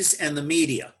movies and the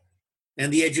media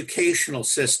and the educational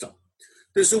system.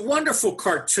 There's a wonderful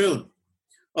cartoon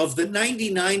of the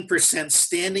 99%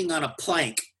 standing on a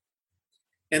plank,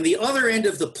 and the other end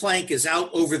of the plank is out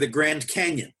over the Grand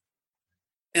Canyon.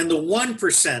 And the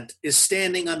 1% is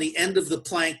standing on the end of the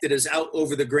plank that is out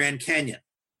over the Grand Canyon.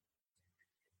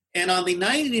 And on the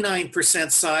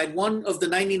 99% side, one of the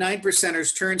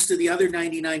 99%ers turns to the other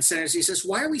 99%ers. He says,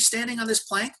 "Why are we standing on this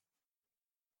plank?"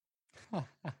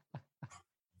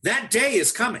 That day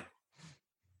is coming.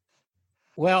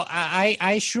 Well,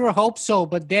 I sure hope so.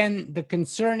 But then the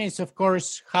concern is, of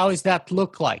course, how does that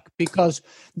look like? Because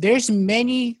there's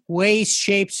many ways,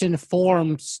 shapes, and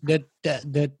forms that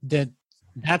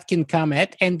can come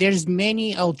at, and there's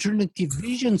many alternative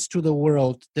visions to the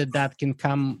world that can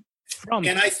come from.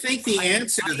 And I think the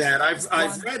answer to that,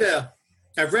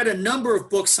 I've read a number of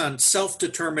books on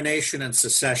self-determination and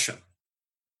secession.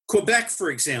 Quebec, for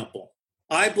example,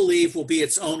 I believe will be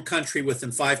its own country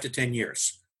within 5 to 10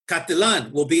 years.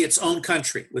 Catalan will be its own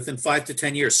country within 5 to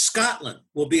 10 years. Scotland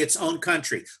will be its own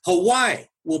country. Hawaii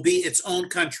will be its own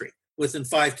country within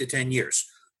 5 to 10 years.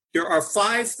 There are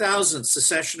 5,000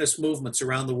 secessionist movements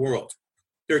around the world.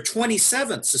 There are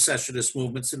 27 secessionist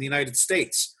movements in the United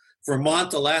States.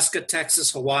 Vermont, Alaska,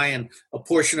 Texas, Hawaii, and a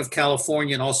portion of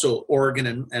California, and also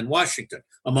Oregon and Washington,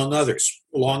 among others.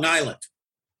 Long Island.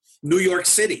 New York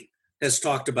City has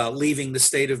talked about leaving the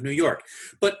state of New York.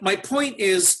 But my point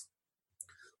is,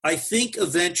 I think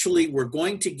eventually we're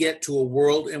going to get to a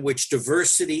world in which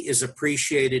diversity is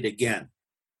appreciated again.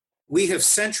 We have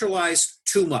centralized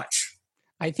too much.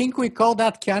 I think we call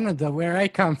that Canada, where I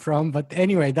come from. But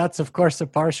anyway, that's, of course, a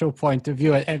partial point of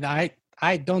view. And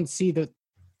I don't see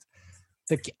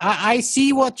I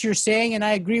see what you're saying, and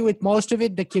I agree with most of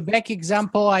it. The Quebec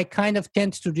example, I kind of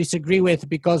tend to disagree with,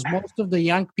 because most of the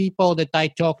young people that I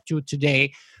talk to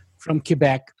today from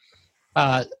Quebec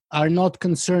are not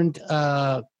concerned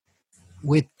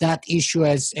with that issue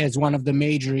as one of the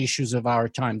major issues of our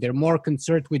time. They're more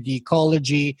concerned with the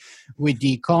ecology, with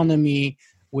the economy,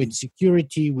 with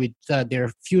security, with their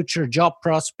future job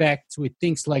prospects, with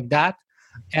things like that.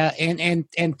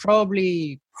 And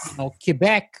probably,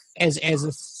 Quebec as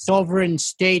a sovereign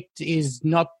state is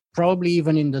not probably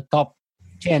even in the top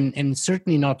 10, and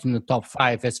certainly not in the top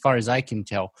 5 as far as I can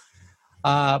tell.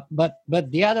 But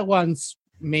the other ones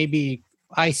maybe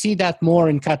I see that more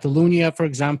in Catalonia, for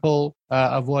example,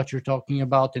 of what you're talking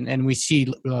about, and we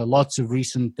see lots of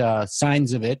recent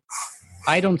signs of it.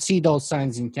 I don't see those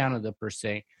signs in Canada per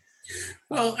se.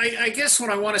 Well, I guess what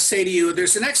I want to say to you,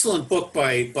 there's an excellent book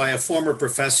by a former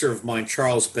professor of mine,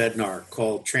 Charles Bednar,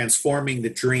 called Transforming the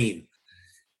Dream.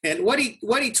 And what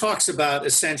he talks about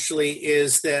essentially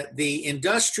is that the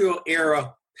industrial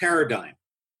era paradigm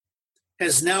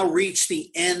has now reached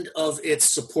the end of its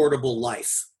supportable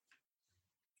life.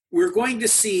 We're going to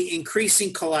see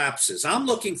increasing collapses. I'm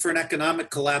looking for an economic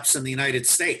collapse in the United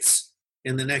States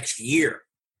in the next year.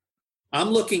 I'm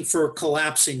looking for a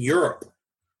collapse in Europe.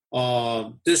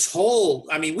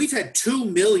 We've had 2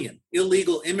 million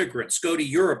illegal immigrants go to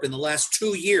Europe in the last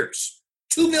 2 years.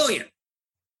 2 million.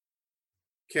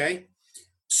 Okay.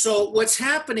 So what's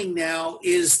happening now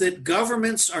is that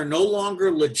governments are no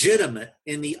longer legitimate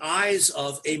in the eyes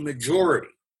of a majority,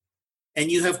 and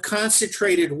you have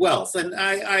concentrated wealth. And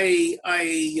I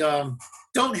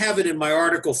don't have it in my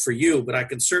article for you, but I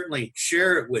can certainly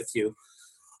share it with you.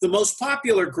 The most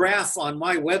popular graph on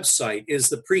my website is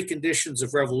the preconditions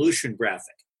of revolution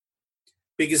graphic,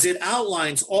 because it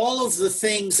outlines all of the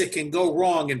things that can go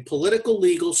wrong in political,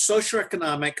 legal,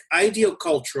 socioeconomic,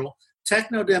 ideocultural,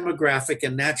 techno-demographic,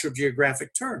 and natural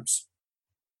geographic terms.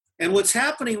 And what's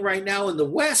happening right now in the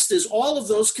West is all of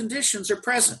those conditions are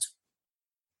present.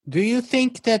 Do you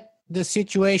think that the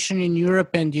situation in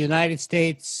Europe and the United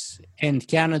States and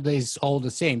Canada is all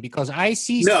the same? Because I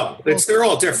see... No, they're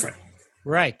all different.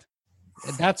 Right.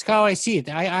 That's how I see it.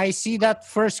 I see that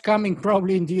first coming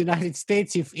probably in the United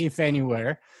States, if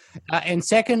anywhere. And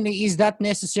secondly, is that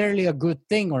necessarily a good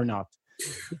thing or not?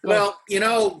 Well,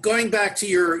 going back to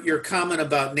your comment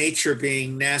about nature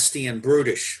being nasty and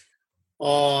brutish,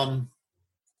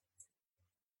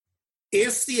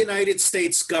 if the United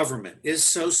States government is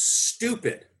so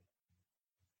stupid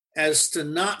as to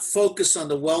not focus on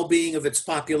the well-being of its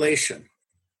population,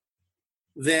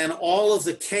 then all of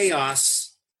the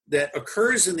chaos that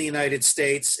occurs in the United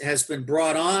States has been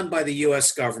brought on by the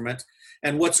U.S. government.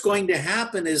 And what's going to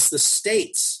happen is the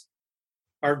states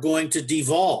are going to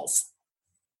devolve.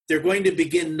 They're going to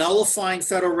begin nullifying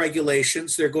federal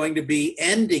regulations. They're going to be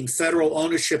ending federal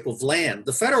ownership of land.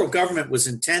 The federal government was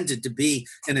intended to be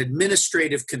an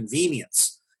administrative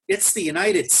convenience. It's the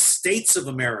United States of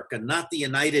America, not the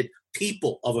United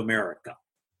People of America.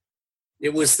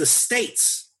 It was the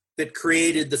states that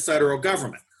created the federal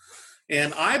government.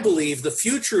 And I believe the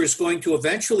future is going to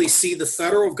eventually see the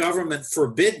federal government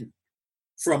forbidden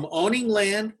from owning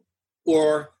land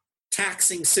or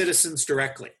taxing citizens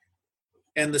directly.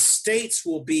 And the states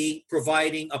will be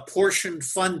providing apportioned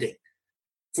funding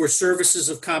for services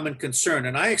of common concern.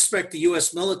 And I expect the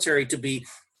U.S. military to be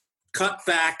cut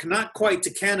back, not quite to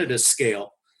Canada's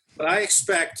scale, but I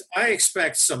expect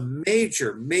some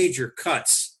major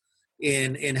cuts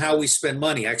in how we spend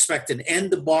money. I expect an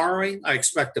end to borrowing. I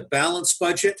expect a balanced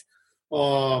budget.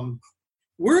 We've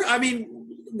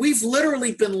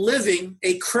literally been living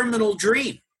a criminal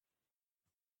dream.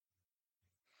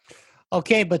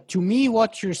 Okay, but to me,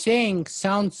 what you're saying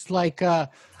sounds like, from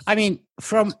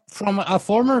a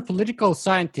former political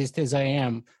scientist as I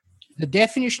am, the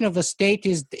definition of a state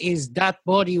is that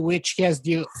body which has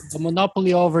the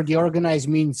monopoly over the organized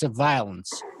means of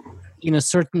violence in a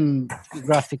certain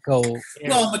geographical area.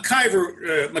 Well,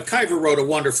 McIver wrote a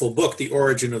wonderful book, The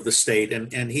Origin of the State,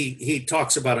 and he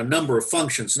talks about a number of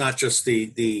functions, not just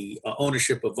the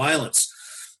ownership of violence.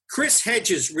 Chris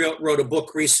Hedges wrote a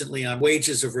book recently on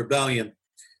wages of rebellion.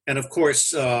 And of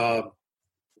course, Russell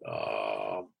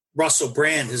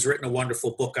Brand has written a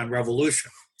wonderful book on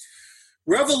revolution.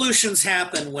 Revolutions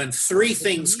happen when three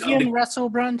things come together. Russell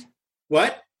Brand?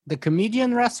 What? The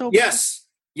comedian Russell Brand?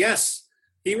 Yes.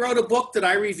 He wrote a book that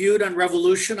I reviewed on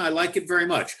revolution. I like it very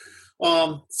much.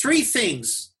 Three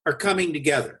things are coming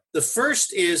together. The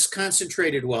first is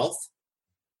concentrated wealth,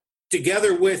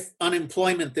 together with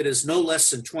unemployment that is no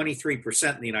less than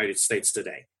 23% in the United States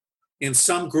today. In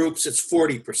some groups, it's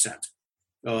 40%.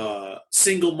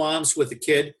 Single moms with a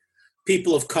kid,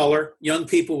 people of color, young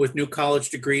people with new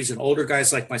college degrees, and older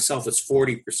guys like myself, it's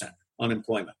 40%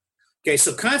 unemployment. Okay,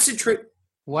 so concentrate.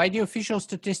 Why the official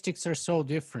statistics are so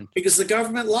different? Because the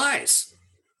government lies.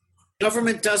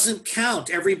 Government doesn't count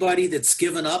everybody that's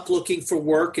given up looking for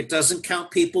work. It doesn't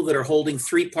count people that are holding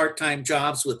 3 part-time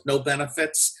jobs with no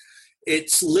benefits.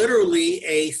 It's literally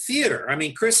a theater. I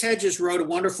mean, Chris Hedges wrote a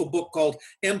wonderful book called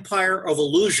Empire of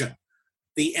Illusion,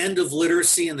 The End of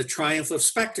Literacy and the Triumph of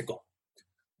Spectacle.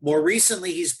 More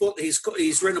recently, he's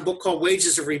written a book called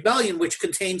Wages of Rebellion, which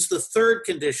contains the third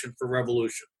condition for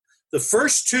revolution. The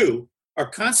first two are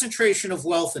concentration of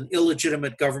wealth and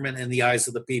illegitimate government in the eyes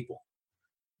of the people.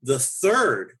 The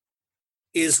third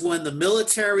is when the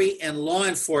military and law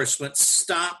enforcement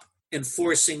stop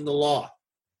enforcing the law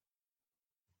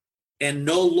and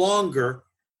no longer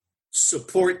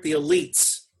support the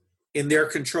elites in their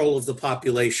control of the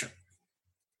population.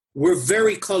 We're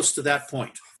very close to that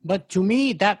point. But to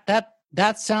me,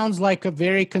 that sounds like a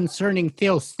very concerning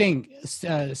thing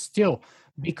still,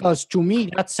 because to me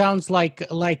that sounds like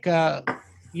a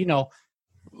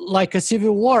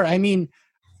civil war. I mean,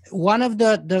 one of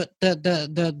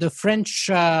the French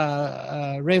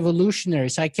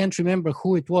revolutionaries, I can't remember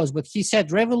who it was, but he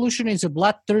said revolution is a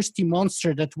bloodthirsty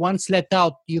monster that once let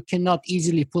out, you cannot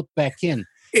easily put back in.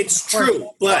 It's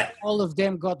true, but all of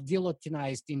them got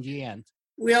guillotinized in the end.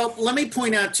 Well, let me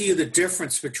point out to you the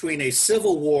difference between a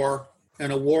civil war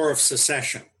and a war of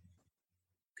secession.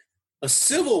 A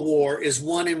civil war is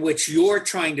one in which you're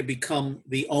trying to become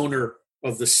the owner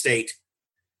of the state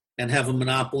and have a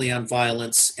monopoly on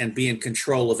violence and be in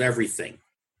control of everything.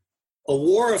 A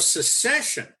war of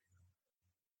secession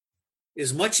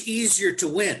is much easier to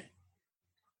win.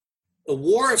 A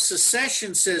war of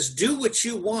secession says, do what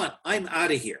you want, I'm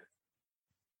out of here.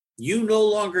 You no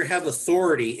longer have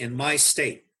authority in my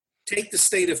state. Take the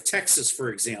state of Texas, for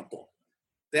example.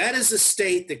 That is a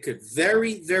state that could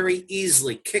very, very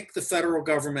easily kick the federal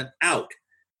government out,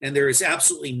 and there is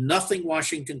absolutely nothing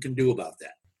Washington can do about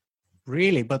that.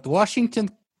 Really? But Washington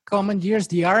commandeers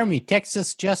the army.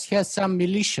 Texas just has some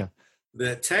militia.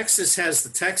 Texas has the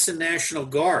Texan National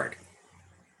Guard.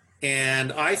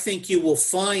 And I think you will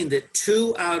find that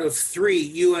 2 out of 3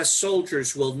 U.S.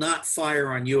 soldiers will not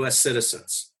fire on U.S.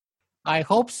 citizens. I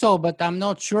hope so, but I'm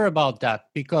not sure about that,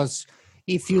 because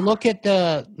if you look at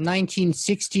the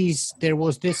 1960s, there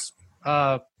was this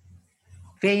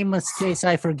famous case,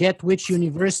 I forget which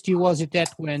university was it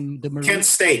at, when the Marines... Kent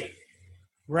State.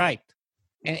 Right.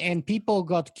 And people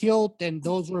got killed, and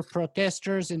those were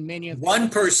protesters, and many of them...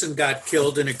 One person got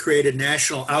killed, and it created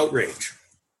national outrage.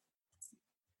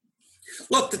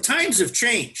 Look, the times have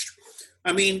changed.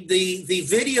 I mean, the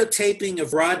videotaping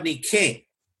of Rodney King.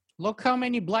 Look how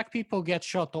many black people get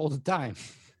shot all the time.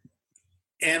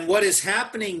 And what is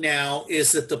happening now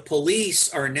is that the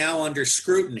police are now under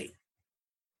scrutiny.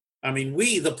 I mean,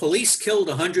 the police killed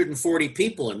 140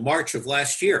 people in March of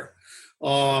last year.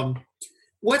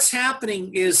 What's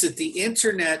happening is that the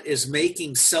internet is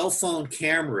making cell phone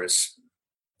cameras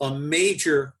a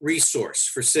major resource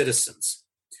for citizens.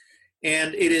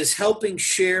 And it is helping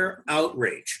share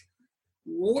outrage.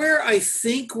 Where I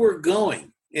think we're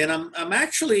going, and I'm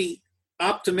actually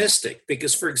optimistic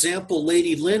because, for example,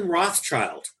 Lady Lynn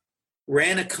Rothschild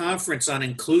ran a conference on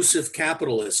inclusive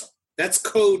capitalism. That's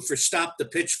code for stop the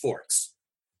pitchforks.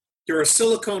 There are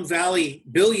Silicon Valley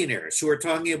billionaires who are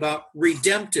talking about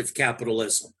redemptive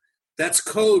capitalism. That's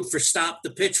code for stop the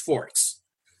pitchforks.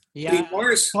 Yeah,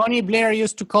 Tony Blair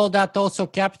used to call that also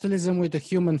capitalism with a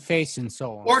human face and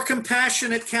so on. Or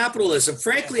compassionate capitalism.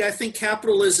 Frankly, I think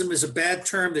capitalism is a bad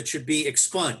term that should be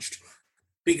expunged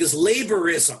because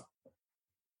laborism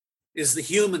is the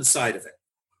human side of it.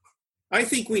 I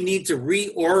think we need to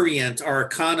reorient our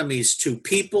economies to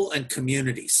people and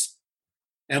communities.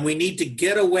 And we need to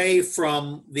get away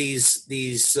from these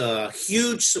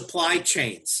huge supply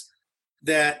chains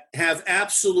that have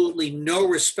absolutely no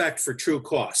respect for true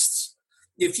costs.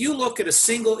 If you look at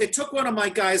it took one of my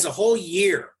guys a whole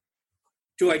year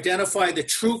to identify the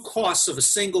true costs of a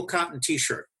single cotton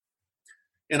t-shirt.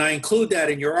 And I include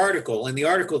that in your article, in the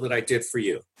article that I did for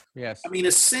you. Yes. I mean,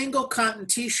 a single cotton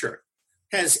t-shirt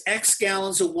has X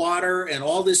gallons of water and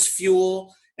all this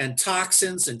fuel and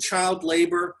toxins and child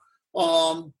labor.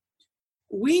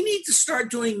 We need to start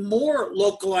doing more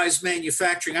localized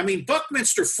manufacturing. I mean,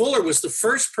 Buckminster Fuller was the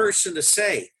first person to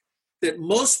say that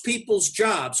most people's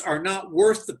jobs are not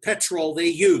worth the petrol they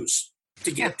use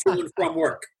to get to and from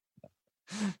work.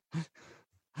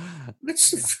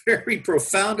 That's a very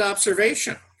profound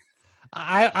observation.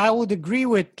 I would agree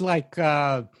with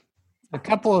a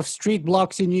couple of street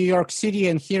blocks in New York City,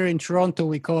 and here in Toronto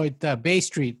we call it Bay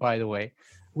Street, by the way.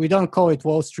 We don't call it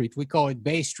Wall Street, we call it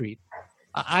Bay Street.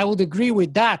 I would agree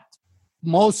with that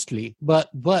mostly, but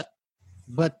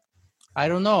I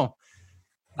don't know.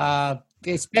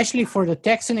 Especially for the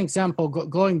Texan example,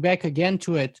 going back again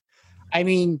to it, I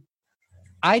mean,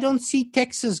 I don't see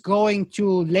Texas going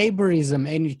to laborism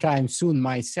anytime soon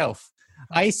myself.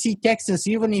 I see Texas,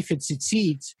 even if it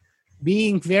succeeds,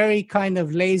 being very kind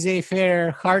of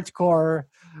laissez-faire, hardcore,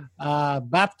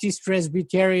 Baptist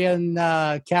Presbyterian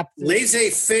capitalist.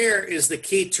 Laissez-faire is the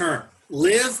key term.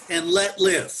 Live and let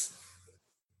live.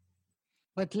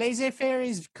 But laissez-faire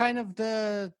is kind of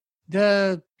the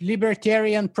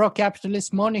libertarian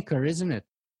pro-capitalist moniker, isn't it?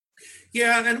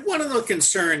 Yeah, and one of the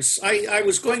concerns, I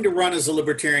was going to run as a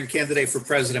libertarian candidate for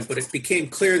president, but it became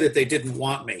clear that they didn't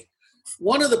want me.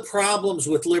 One of the problems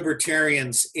with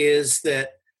libertarians is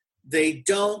that they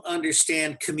don't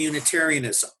understand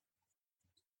communitarianism.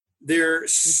 They're It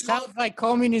so, sounds like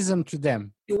communism to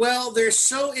them. well, they're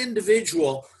so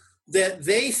individual that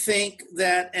they think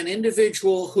that an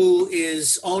individual who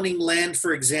is owning land,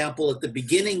 for example, at the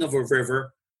beginning of a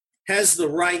river, has the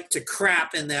right to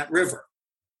crap in that river,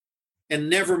 and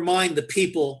never mind the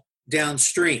people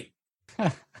downstream.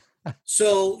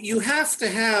 So you have to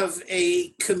have a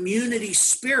community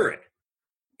spirit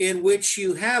in which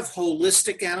you have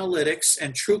holistic analytics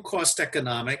and true cost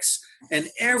economics, and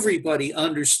everybody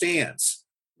understands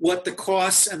what the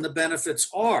costs and the benefits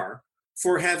are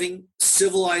for having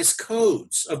civilized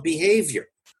codes of behavior.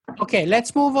 Okay,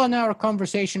 let's move on our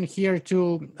conversation here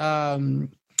to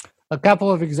a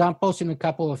couple of examples in a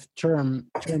couple of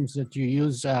terms that you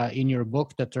use in your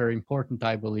book that are important,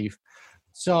 I believe.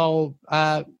 So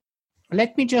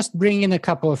let me just bring in a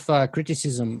couple of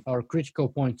criticism or critical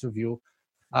points of view.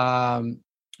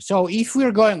 So if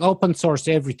we're going open source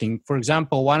everything, for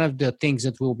example, one of the things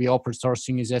that we'll be open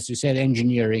sourcing is, as you said,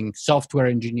 engineering, software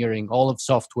engineering, all of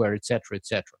software, et cetera, et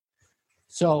cetera.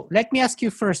 So let me ask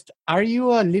you first, are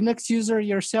you a Linux user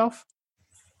yourself?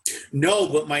 No,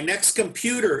 but my next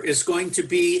computer is going to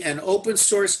be an open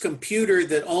source computer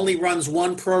that only runs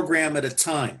one program at a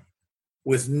time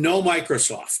with no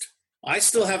Microsoft. I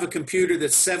still have a computer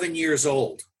that's 7 years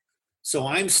old, so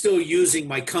I'm still using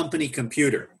my company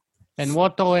computer. And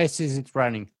what OS is it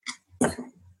running?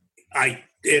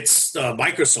 It's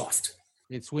Microsoft.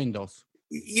 It's Windows.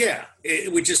 Yeah,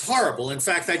 which is horrible. In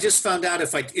fact, I just found out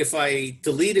if I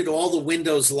deleted all the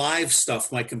Windows Live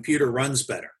stuff, my computer runs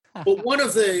better. But one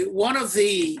of the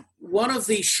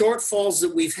shortfalls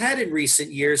that we've had in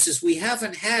recent years is we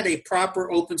haven't had a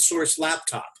proper open source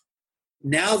laptop.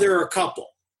 Now there are a couple.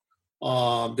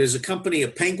 There's a company, a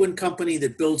Penguin company,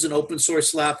 that builds an open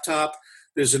source laptop.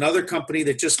 There's another company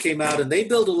that just came out, and they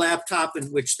build a laptop in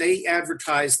which they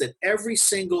advertise that every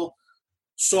single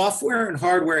software and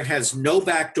hardware has no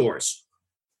backdoors.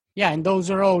 Yeah, and those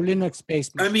are all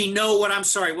Linux-based. I mean, no, what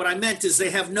I meant is they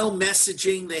have no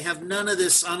messaging. They have none of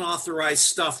this unauthorized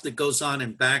stuff that goes on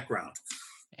in background.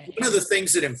 One of the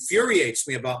things that infuriates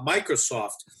me about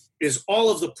Microsoft is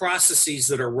all of the processes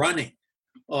that are running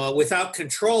without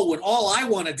control, when all I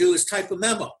want to do is type a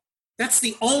memo. That's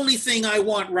the only thing I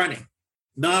want running,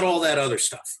 not all that other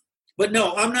stuff. But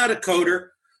no, I'm not a coder.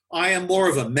 I am more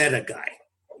of a meta guy.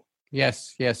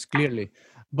 Yes, clearly.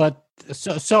 But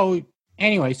so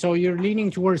anyway, so you're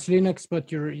leaning towards Linux,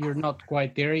 but you're not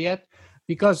quite there yet.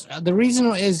 Because the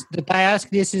reason is that I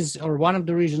asked this is, or one of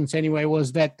the reasons anyway,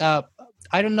 was that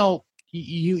I don't know,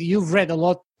 you've read a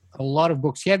lot of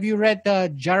books. Have you read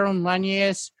Jaron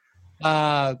Lanier's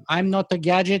I'm Not a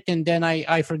Gadget, and then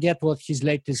I forget what his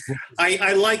latest book is.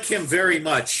 I like him very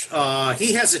much.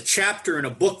 He has a chapter in a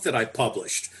book that I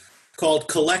published called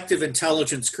Collective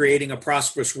Intelligence, Creating a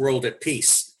Prosperous World at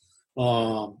Peace.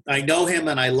 I know him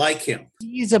and I like him.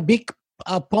 He's a big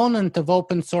opponent of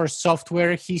open source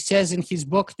software. He says in his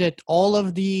book that all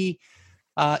of the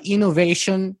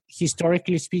innovation,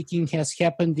 historically speaking, has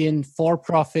happened in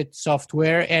for-profit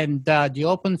software, and the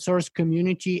open source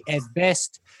community at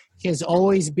best has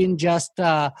always been just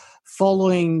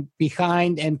following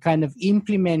behind and kind of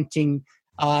implementing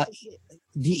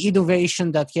the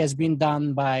innovation that has been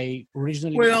done by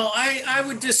originally. Well, I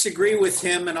would disagree with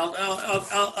him, and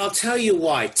I'll tell you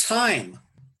why. Time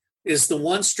is the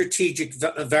one strategic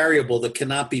variable that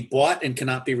cannot be bought and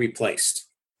cannot be replaced.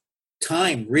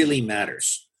 Time really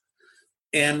matters.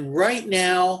 And right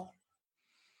now,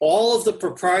 all of the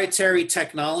proprietary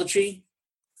technology,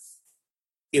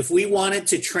 if we wanted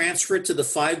to transfer it to the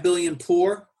 5 billion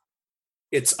poor,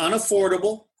 it's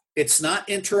unaffordable, it's not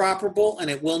interoperable, and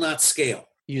it will not scale.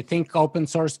 You think open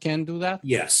source can do that?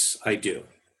 Yes, I do.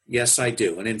 Yes, I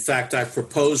do. And in fact, I've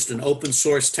proposed an open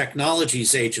source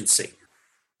technologies agency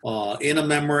in a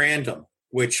memorandum,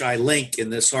 which I link in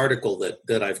this article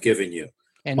that I've given you.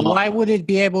 And why would it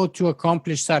be able to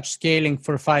accomplish such scaling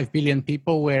for 5 billion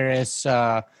people, whereas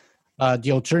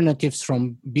the alternatives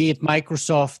from be it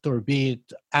Microsoft or be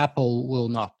it Apple will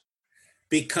not?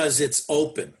 Because it's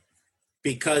open,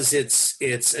 because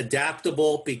it's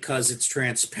adaptable, because it's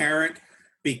transparent,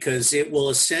 because it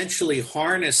will essentially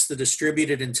harness the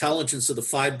distributed intelligence of the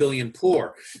 5 billion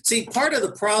poor. See, part of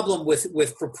the problem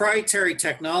with proprietary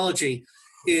technology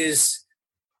is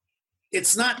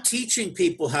it's not teaching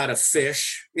people how to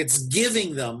fish. It's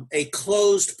giving them a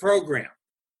closed program.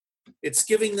 It's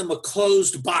giving them a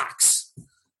closed box.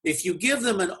 If you give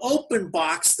them an open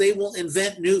box, they will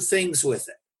invent new things with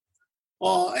it.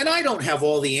 And I don't have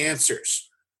all the answers.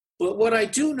 But what I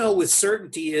do know with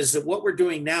certainty is that what we're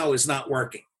doing now is not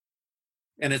working.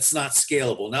 And it's not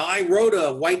scalable. Now, I wrote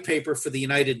a white paper for the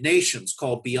United Nations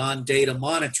called Beyond Data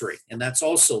Monitoring, and that's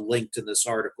also linked in this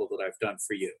article that I've done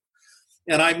for you.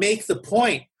 And I make the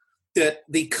point that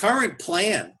the current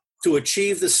plan to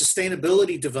achieve the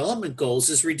Sustainability Development Goals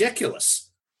is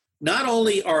ridiculous. Not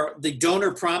only are the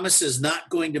donor promises not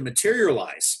going to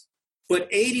materialize, but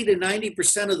 80 to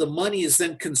 90% of the money is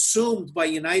then consumed by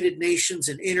United Nations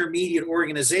and intermediate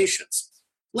organizations.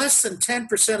 Less than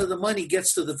 10% of the money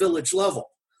gets to the village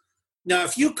level. Now,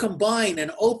 if you combine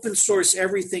an open source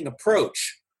everything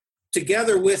approach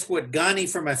together with what Ghani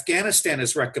from Afghanistan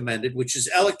has recommended, which is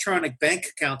electronic bank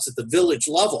accounts at the village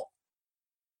level,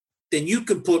 then you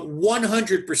can put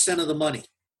 100% of the money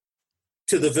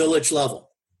to the village level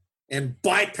and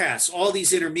bypass all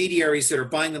these intermediaries that are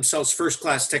buying themselves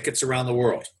first-class tickets around the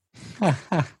world.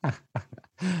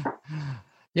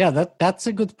 Yeah, that's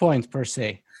a good point per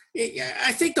se.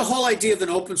 I think the whole idea of an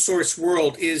open source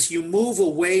world is you move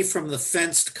away from the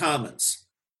fenced commons.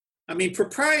 I mean,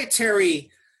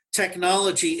 proprietary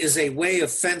technology is a way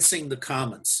of fencing the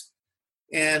commons,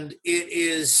 and it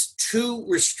is too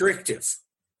restrictive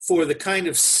for the kind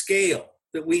of scale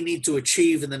that we need to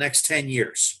achieve in the next 10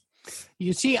 years.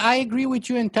 You see, I agree with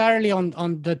you entirely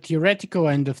on the theoretical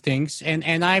end of things,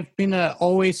 and I've been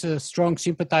always a strong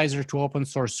sympathizer to open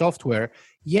source software,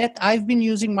 yet I've been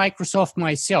using Microsoft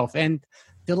myself. And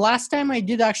the last time I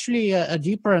did actually a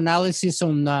deeper analysis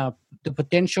on the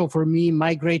potential for me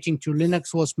migrating to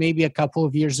Linux was maybe a couple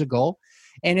of years ago.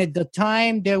 And at the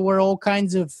time, there were all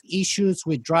kinds of issues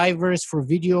with drivers for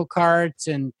video cards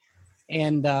and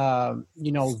video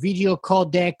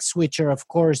codecs, which are of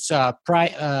course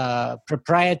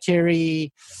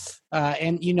proprietary.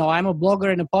 And I'm a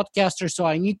blogger and a podcaster, so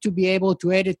I need to be able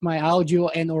to edit my audio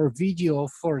and or video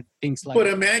for things like. But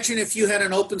imagine if you had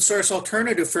an open source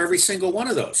alternative for every single one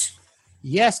of those.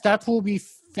 Yes, that will be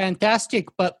fantastic.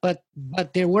 But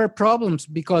there were problems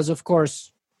because, of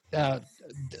course,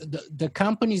 the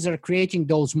companies are creating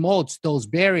those moats, those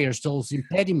barriers, those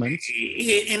impediments.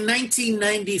 In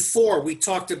 1994, we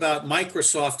talked about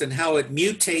Microsoft and how it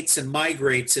mutates and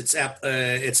migrates its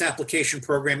application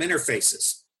program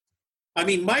interfaces. I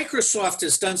mean, Microsoft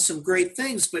has done some great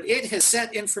things, but it has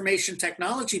set information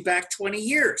technology back 20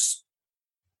 years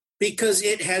because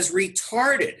it has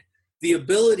retarded the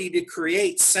ability to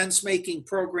create sense-making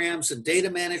programs and data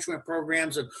management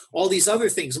programs and all these other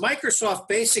things. Microsoft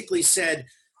basically said,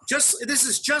 this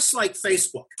is just like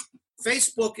Facebook.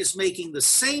 Facebook is making the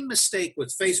same mistake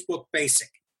with Facebook Basic.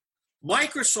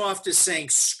 Microsoft is saying,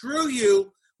 screw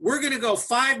you, we're going to go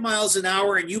 5 miles an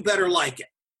hour and you better like it.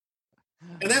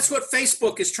 And that's what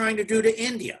Facebook is trying to do to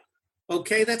India.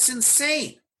 Okay, that's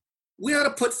insane. We ought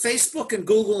to put Facebook and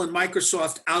Google and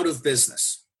Microsoft out of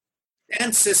business.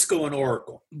 And Cisco and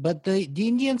Oracle. But the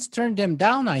Indians turned them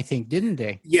down, I think, didn't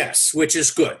they? Yes, which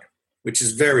is good, which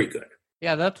is very good.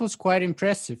 Yeah, that was quite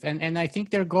impressive. And I think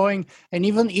they're going, and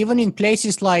even in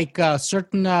places like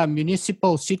certain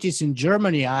municipal cities in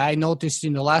Germany, I noticed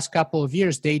in the last couple of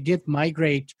years, they did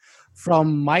migrate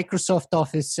from Microsoft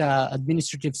Office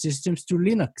administrative systems to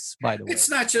Linux, by the way. It's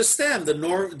not just them. The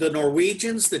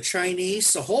Norwegians, the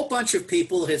Chinese, a whole bunch of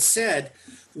people have said,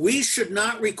 we should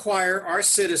not require our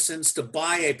citizens to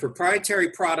buy a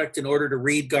proprietary product in order to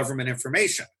read government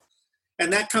information.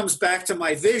 And that comes back to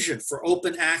my vision for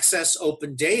open access,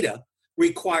 open data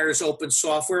requires open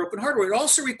software, open hardware. It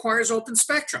also requires open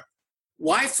spectrum.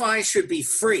 Wi-Fi should be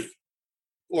free.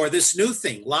 Or this new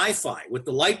thing, Li-Fi, with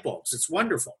the light bulbs. It's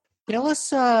wonderful. Tell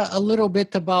us a little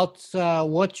bit about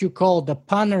what you call the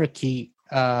panarchy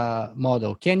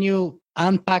model. Can you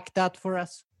unpack that for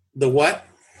us? The what?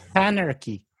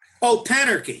 Panarchy. Oh,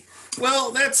 panarchy.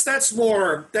 Well, that's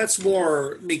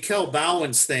more Mikhail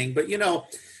Bauman's thing. But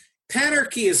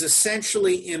panarchy is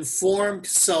essentially informed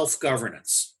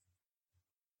self-governance.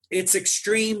 It's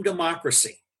extreme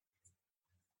democracy.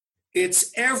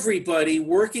 It's everybody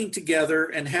working together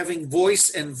and having voice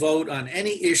and vote on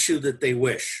any issue that they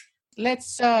wish.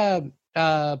 Let's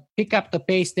pick up the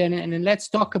pace then, and let's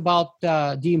talk about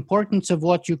the importance of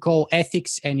what you call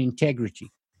ethics and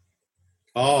integrity.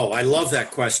 Oh, I love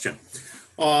that question.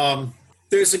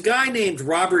 There's a guy named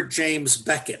Robert James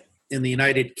Beckett in the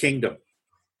United Kingdom.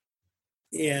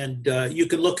 And you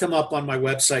can look him up on my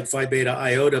website, Phi Beta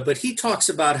Iota, but he talks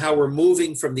about how we're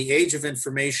moving from the age of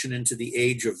information into the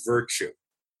age of virtue.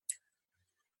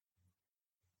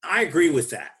 I agree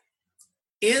with that.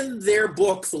 In their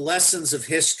book, The Lessons of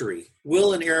History,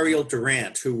 Will and Ariel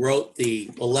Durant, who wrote the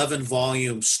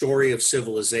 11-volume Story of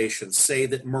Civilization, say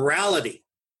that morality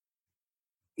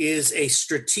is a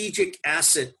strategic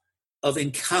asset of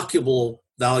incalculable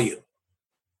value.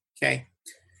 Okay?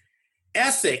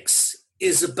 Ethics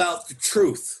is about the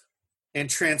truth and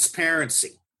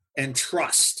transparency and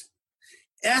trust.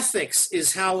 Ethics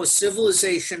is how a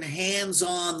civilization hands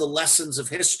on the lessons of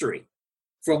history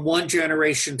from one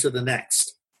generation to the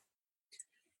next.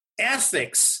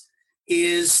 Ethics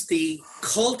is the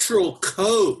cultural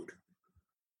code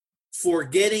for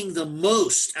getting the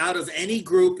most out of any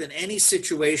group in any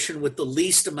situation with the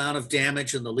least amount of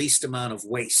damage and the least amount of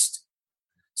waste.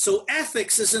 So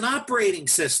ethics is an operating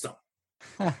system.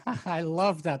 I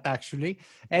love that, actually.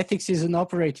 Ethics is an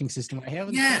operating system. I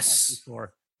haven't heard that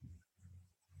before.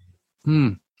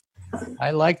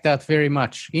 I like that very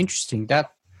much. Interesting.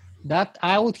 That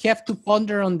I would have to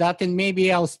ponder on that, and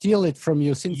maybe I'll steal it from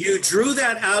you. Since you drew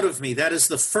that out of me. That is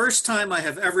the first time I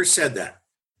have ever said that.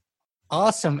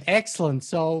 Awesome. Excellent.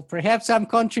 So perhaps I'm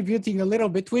contributing a little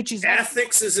bit, which is...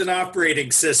 Ethics is an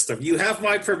operating system. You have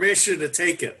my permission to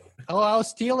take it. Oh, I'll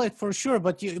steal it for sure,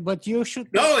 but you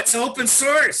should... No, it's open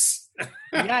source.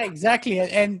 Yeah, exactly.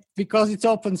 And because it's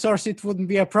open source, it wouldn't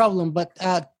be a problem. But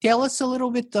tell us a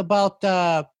little bit about,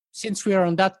 since we are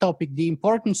on that topic, the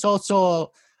importance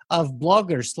also of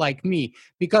bloggers like me.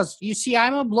 Because you see,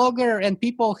 I'm a blogger, and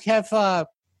people have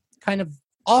kind of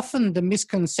often the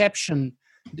misconception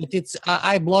that it's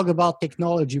I blog about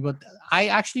technology, but I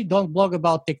actually don't blog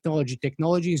about technology.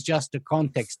 Technology is just the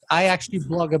context. I actually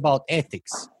blog about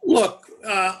ethics. Look,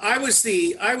 I was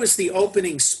the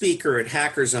opening speaker at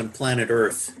Hackers on Planet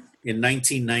Earth in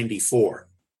 1994.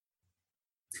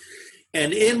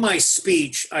 And in my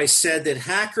speech, I said that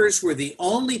hackers were the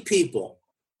only people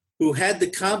who had the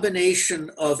combination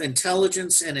of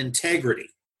intelligence and integrity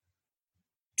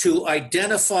to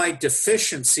identify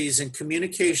deficiencies in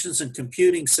communications and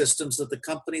computing systems that the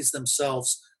companies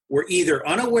themselves were either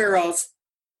unaware of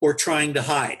or trying to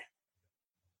hide.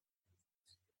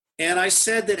 And I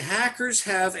said that hackers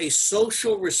have a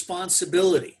social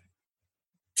responsibility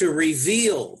to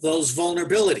reveal those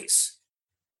vulnerabilities.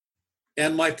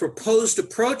 And my proposed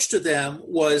approach to them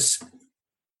was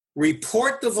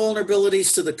report the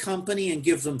vulnerabilities to the company and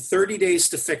give them 30 days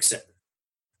to fix it.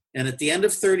 And at the end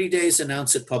of 30 days,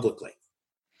 announce it publicly.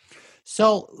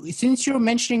 So since you're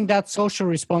mentioning that social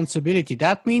responsibility,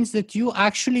 that means that you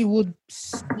actually would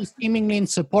be seemingly in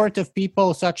support of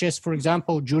people such as, for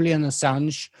example, Julian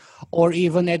Assange or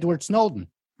even Edward Snowden.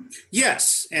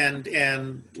 Yes. And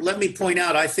let me point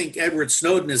out, I think Edward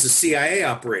Snowden is a CIA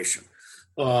operation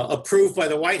approved by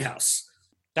the White House.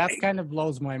 That kind of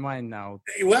blows my mind now.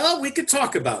 Well, we could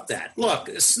talk about that. Look,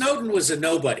 Snowden was a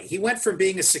nobody. He went from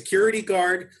being a security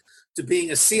guard to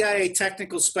being a CIA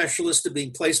technical specialist to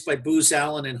being placed by Booz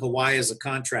Allen in Hawaii as a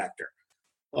contractor.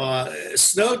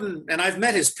 Snowden, and I've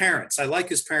met his parents. I like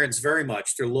his parents very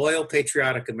much. They're loyal,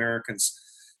 patriotic Americans.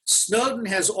 Snowden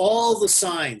has all the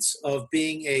signs of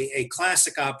being a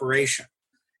classic operation.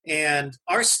 And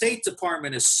our State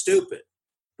Department is stupid.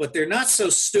 But they're not so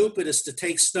stupid as to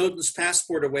take Snowden's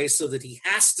passport away so that he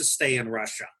has to stay in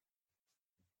Russia,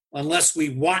 unless we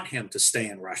want him to stay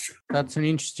in Russia. That's an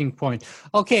interesting point.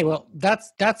 Okay, well,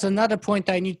 that's another point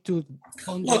I need to...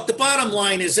 Look, the bottom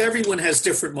line is everyone has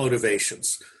different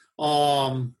motivations.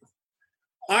 I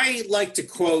like to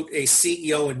quote a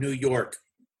CEO in New York,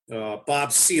 Bob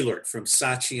Seelert from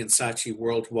Saatchi & Saatchi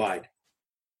Worldwide.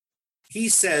 He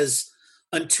says,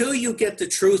 until you get the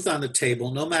truth on the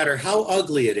table, no matter how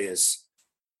ugly it is,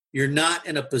 you're not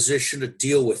in a position to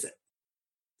deal with it.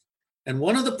 And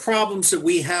one of the problems that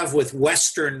we have with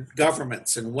Western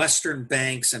governments and Western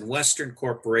banks and Western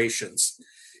corporations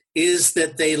is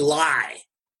that they lie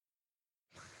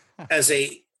as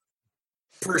a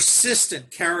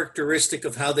persistent characteristic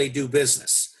of how they do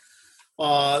business.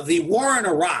 The war in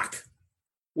Iraq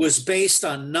was based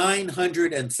on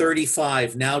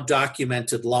 935 now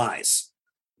documented lies.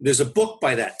 There's a book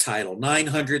by that title,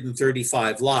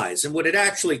 935 Lies. And what it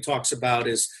actually talks about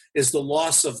is the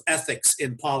loss of ethics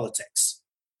in politics.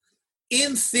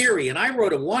 In theory, and I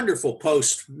wrote a wonderful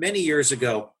post many years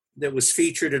ago that was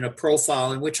featured in a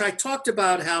profile in which I talked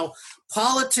about how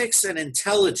politics and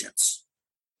intelligence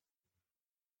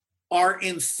are,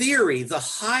 in theory,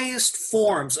 the highest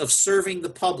forms of serving the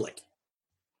public,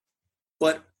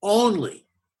 but only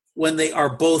when they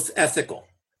are both ethical.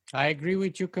 I agree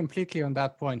with you completely on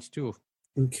that point, too.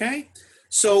 Okay.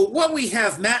 So what we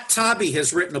have, Matt Taibbi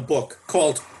has written a book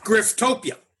called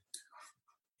Griftopia.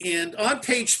 And on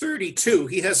page 32,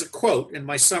 he has a quote, and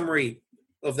my summary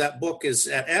of that book is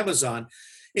at Amazon.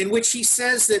 in which he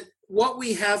says that what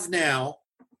we have now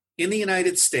in the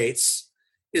United States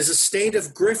is a state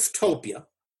of grifftopia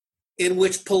in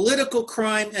which political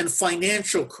crime and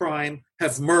financial crime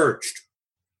have merged.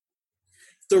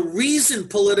 The reason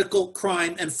political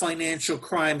crime and financial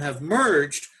crime have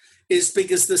merged is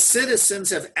because the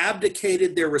citizens have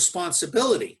abdicated their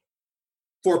responsibility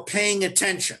for paying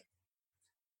attention.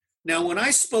 Now, when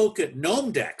I spoke at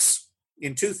Gnomedex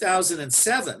in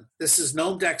 2007,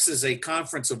 Gnomedex is a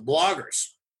conference of bloggers,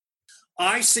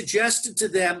 I suggested to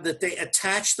them that they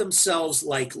attach themselves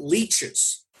like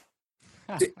leeches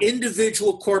to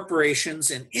individual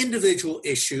corporations and individual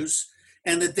issues,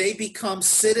 and that they become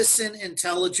citizen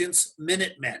intelligence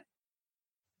minutemen,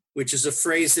 which is a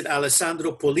phrase that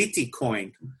Alessandro Politi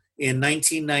coined in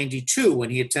 1992 when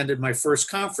he attended my first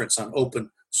conference on open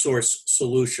source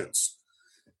solutions.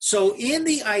 So in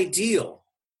the ideal,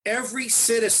 every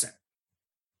citizen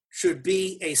should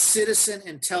be a citizen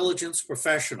intelligence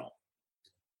professional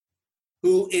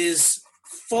who is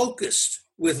focused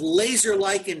with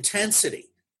laser-like intensity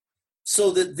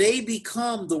so that they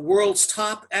become the world's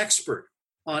top expert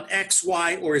on X,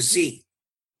 Y, or Z,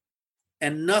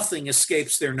 and nothing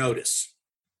escapes their notice.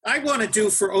 I want to do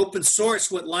for open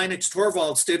source what Linus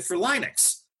Torvalds did for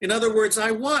Linux. In other words,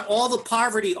 I want all the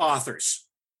poverty authors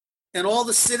and all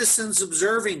the citizens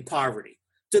observing poverty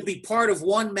to be part of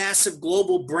one massive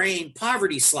global brain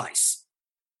poverty slice.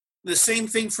 The same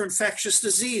thing for infectious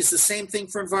disease, the same thing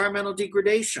for environmental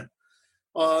degradation,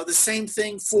 the same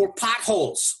thing for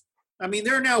potholes. I mean,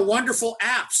 there are now wonderful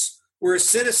apps where a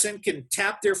citizen can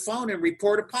tap their phone and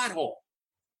report a pothole.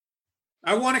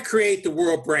 I want to create the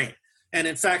world brain. And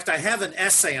in fact, I have an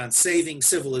essay on saving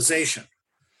civilization.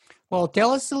 Well,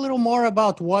 tell us a little more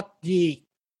about what the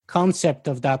concept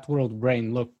of that world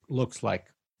brain looks like.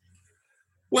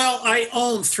 Well, I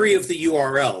own 3 of the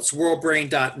URLs,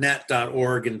 worldbrain.net,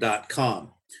 .org, and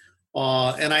 .com.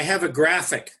 And I have a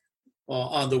graphic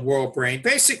on the World Brain.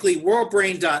 Basically,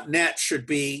 worldbrain.net should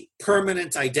be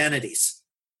permanent identities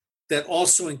that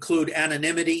also include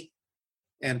anonymity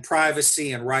and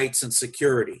privacy and rights and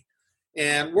security.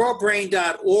 And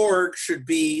worldbrain.org should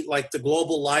be like the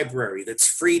global library that's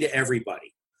free to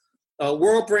everybody.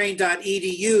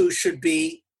 Worldbrain.edu should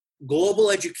be global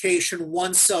education,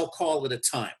 one cell call at a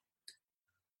time.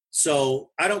 So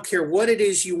I don't care what it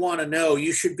is you want to know,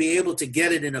 you should be able to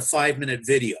get it in a 5-minute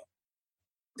video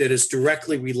that is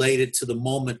directly related to the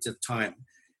moment of time.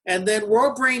 And then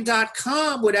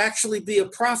worldbrain.com would actually be a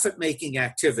profit-making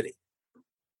activity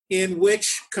in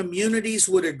which communities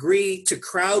would agree to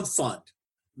crowdfund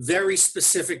very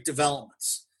specific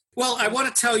developments. Well, I want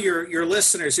to tell your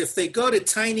listeners, if they go to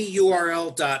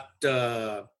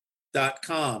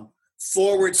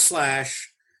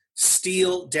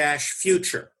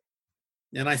tinyurl.com/steal-future,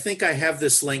 and I think I have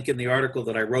this link in the article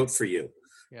that I wrote for you,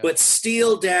 but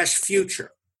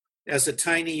steal-future as a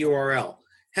tiny URL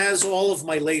has all of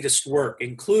my latest work,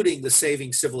 including the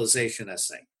Saving Civilization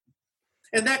essay.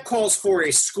 And that calls for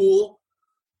a school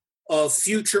of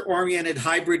future-oriented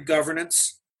hybrid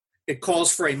governance. It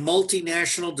calls for a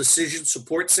multinational decision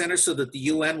support center so that the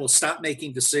UN will stop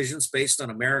making decisions based on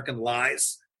American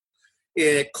lies.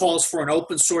 It calls for an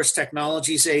open source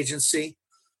technologies agency.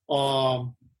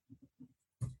 Let's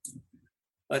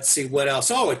see what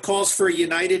else. Oh, it calls for a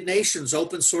United Nations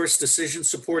open source decision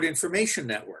support information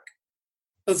network.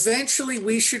 Eventually,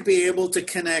 we should be able to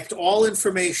connect all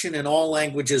information in all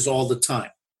languages all the time.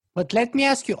 But let me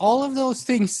ask you, all of those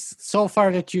things so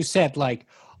far that you said, like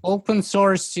open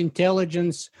source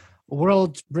intelligence,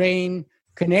 world brain,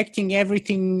 connecting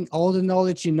everything, all the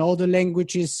knowledge in all the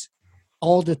languages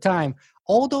all the time,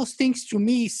 all those things to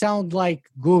me sound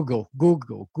like Google.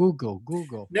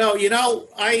 No, you know,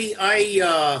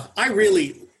 I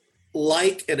really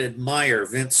like and admire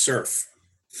Vint Cerf.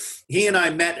 He and I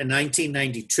met in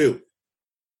 1992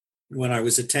 when I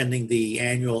was attending the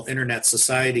annual Internet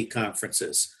Society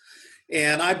conferences.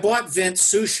 And I bought Vint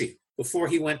sushi before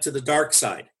he went to the dark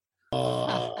side.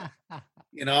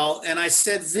 You know, and I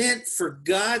said, Vint, for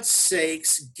God's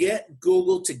sakes, get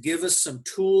Google to give us some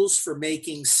tools for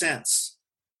making sense.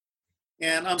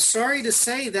 And I'm sorry to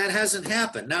say that hasn't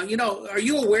happened. Now, you know, are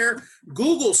you aware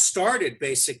Google started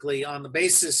basically on the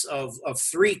basis of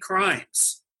 3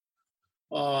 crimes?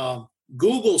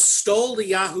 Google stole the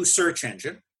Yahoo search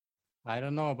engine. I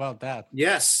don't know about that.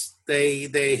 Yes,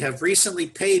 they have recently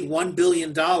paid $1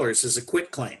 billion as a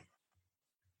quitclaim.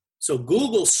 So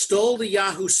Google stole the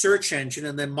Yahoo search engine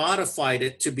and then modified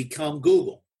it to become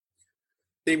Google.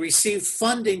 They received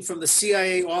funding from the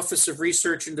CIA Office of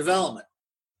Research and Development.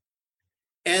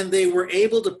 And they were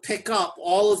able to pick up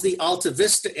all of the Alta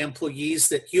Vista employees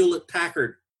that Hewlett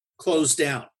Packard closed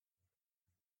down.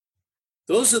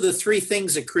 Those are the three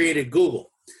things that created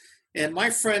Google. And my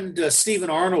friend Stephen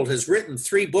Arnold has written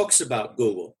 3 books about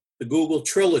Google, the Google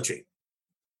trilogy.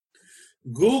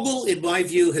 Google, in my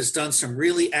view, has done some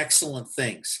really excellent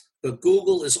things, but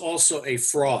Google is also a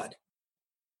fraud.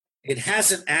 It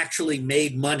hasn't actually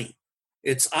made money.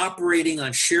 It's operating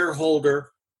on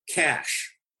shareholder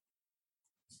cash.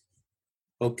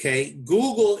 Okay,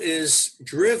 Google is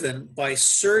driven by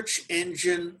search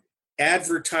engine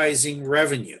advertising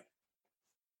revenue,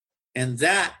 and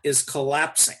that is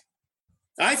collapsing.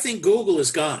 I think Google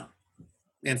is gone.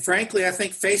 And frankly, I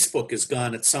think Facebook is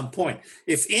gone at some point.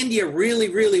 If India really,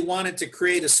 really wanted to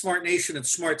create a smart nation and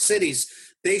smart cities,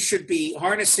 they should be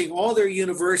harnessing all their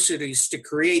universities to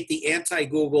create the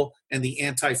anti-Google and the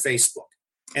anti-Facebook.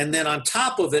 And then on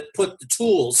top of it, put the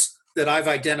tools that I've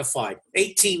identified,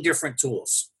 18 different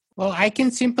tools. Well, I can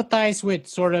sympathize with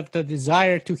sort of the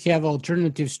desire to have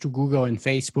alternatives to Google and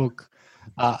Facebook,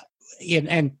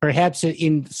 and perhaps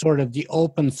in sort of the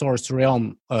open source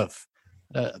realm of.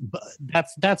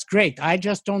 That's great. I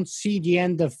just don't see the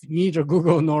end of neither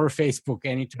Google nor Facebook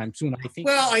anytime soon. I think.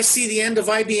 Well, I see the end of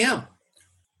IBM.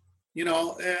 You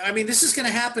know, I mean, this is going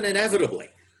to happen inevitably.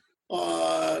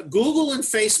 Google and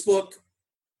Facebook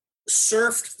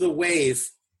surfed the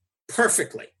wave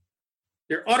perfectly.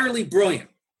 They're utterly brilliant.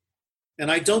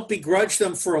 And I don't begrudge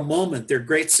them for a moment their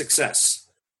great success.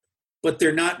 But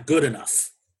they're not good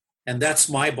enough. And that's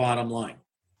my bottom line.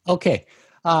 Okay.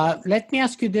 Let me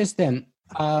ask you this then.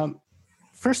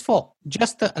 First of all,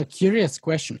 just a curious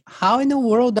question. How in the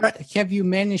world have you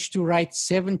managed to write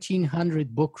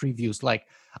 1,700 book reviews? Like,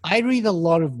 I read a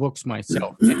lot of books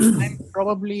myself. And I'm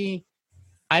probably,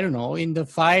 I don't know, in the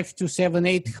 500 to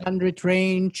 800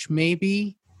 range,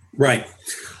 maybe. Right.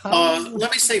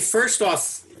 Let me say, first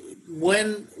off,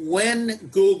 when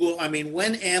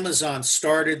Amazon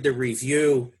started the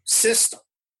review system,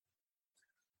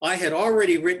 I had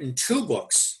already written 2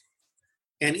 books,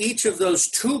 and each of those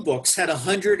 2 books had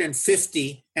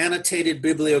 150 annotated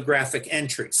bibliographic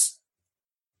entries.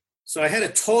 So I had a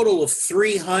total of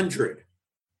 300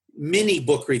 mini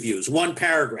book reviews, 1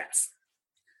 paragraph.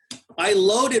 I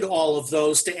loaded all of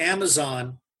those to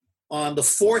Amazon on the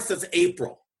 4th of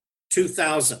April,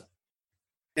 2000.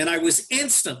 And I was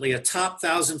instantly a top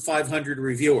 1,500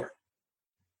 reviewer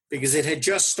because it had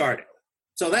just started.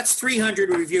 So that's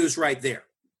 300 reviews right there.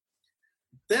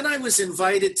 Then I was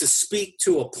invited to speak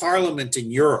to a parliament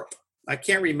in Europe. I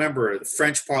can't remember, the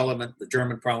French parliament, the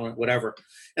German parliament, whatever.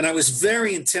 And I was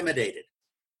very intimidated.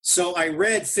 So I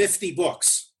read 50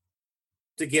 books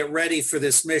to get ready for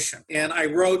this mission. And I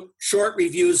wrote short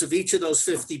reviews of each of those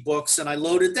 50 books, and I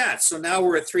loaded that. So now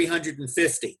we're at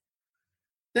 350.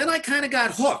 Then I kind of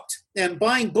got hooked, and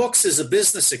buying books is a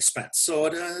business expense. So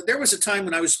there was a time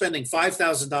when I was spending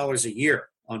 $5,000 a year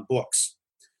on books.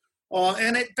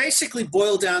 And it basically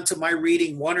boiled down to my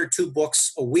reading 1 or 2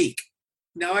 books a week.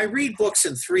 Now, I read books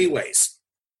in 3 ways.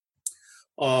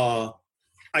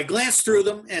 I glance through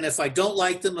them, and if I don't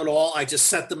like them at all, I just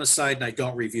set them aside and I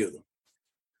don't review them.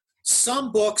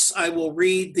 Some books I will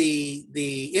read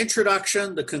the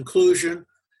introduction, the conclusion,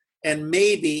 and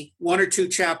maybe 1 or 2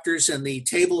 chapters in the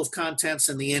table of contents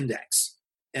and the index.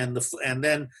 And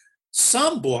then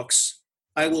some books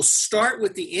I will start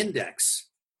with the index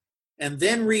and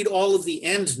then read all of the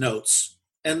end notes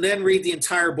and then read the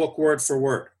entire book word for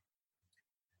word.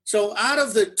 So out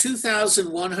of the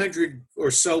 2,100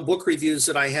 or so book reviews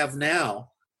that I have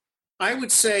now, I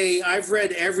would say I've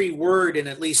read every word in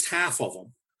at least half of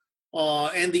them.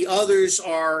 And the others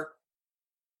are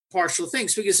partial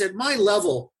things, because at my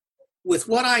level, with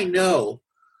what I know,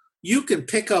 you can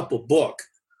pick up a book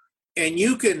and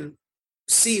you can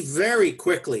see very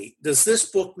quickly, does this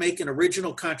book make an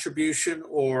original contribution,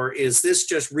 or is this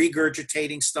just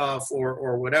regurgitating stuff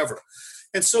or whatever?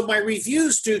 And so my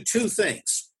reviews do 2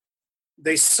 things.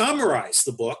 They summarize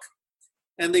the book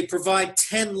and they provide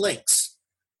 10 links,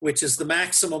 which is the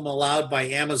maximum allowed by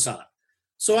Amazon.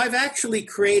 So I've actually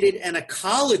created an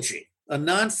ecology, a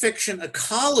nonfiction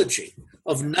ecology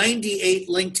of 98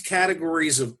 linked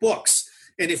categories of books.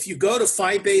 And if you go to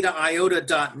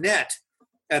phibetaiota.net,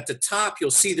 at the top,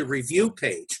 you'll see the review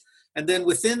page. And then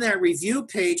within that review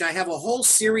page, I have a whole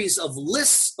series of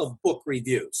lists of book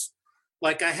reviews.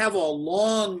 Like I have a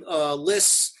long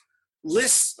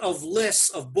list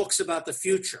of books about the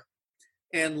future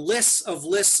and lists of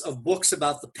books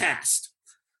about the past.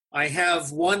 I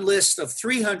have one list of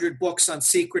 300 books on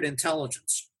secret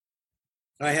intelligence.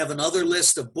 I have another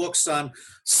list of books on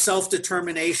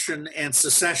self-determination and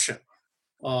secession,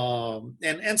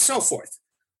 and so forth.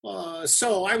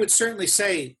 So I would certainly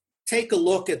say, take a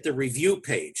look at the review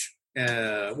page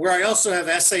where I also have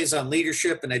essays on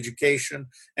leadership and education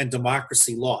and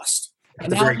democracy lost.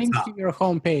 And I'll link to your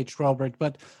homepage, Robert.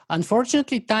 But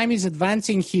unfortunately, time is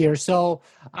advancing here. So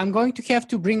I'm going to have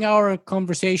to bring our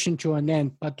conversation to an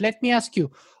end. But let me ask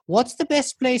you, what's the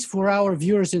best place for our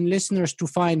viewers and listeners to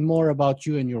find more about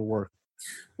you and your work?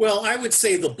 Well, I would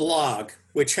say the blog,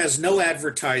 which has no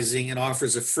advertising and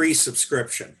offers a free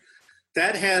subscription.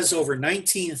 That has over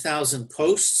 19,000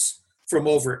 posts from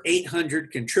over 800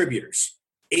 contributors,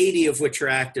 80 of which are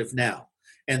active now.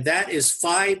 And that is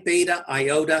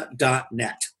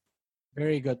phibetaiota.net.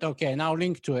 Very good. Okay, and I'll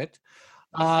link to it.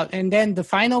 And then the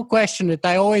final question that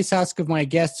I always ask of my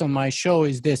guests on my show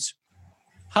is this: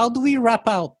 how do we wrap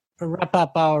up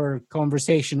our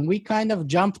conversation? We kind of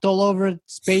jumped all over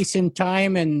space and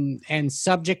time and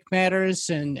subject matters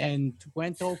and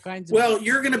went all kinds of... Well,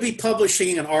 you're going to be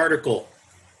publishing an article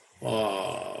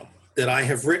that I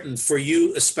have written for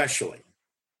you especially.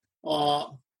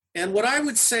 And what I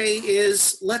would say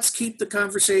is, let's keep the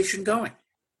conversation going.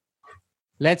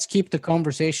 Let's keep the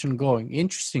conversation going.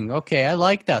 Interesting. Okay, I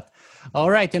like that. All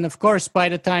right. And of course, by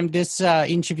the time this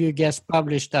interview gets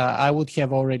published, I would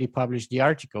have already published the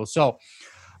article. So,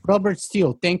 Robert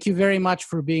Steele, thank you very much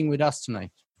for being with us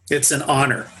tonight. It's an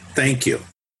honor. Thank you.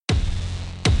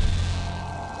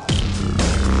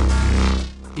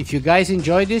 If you guys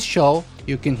enjoy this show,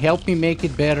 you can help me make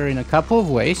it better in a couple of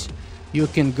ways. You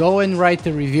can go and write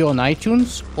a review on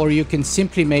iTunes, or you can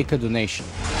simply make a donation.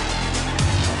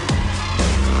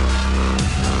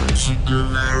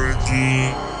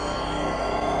 Singularity.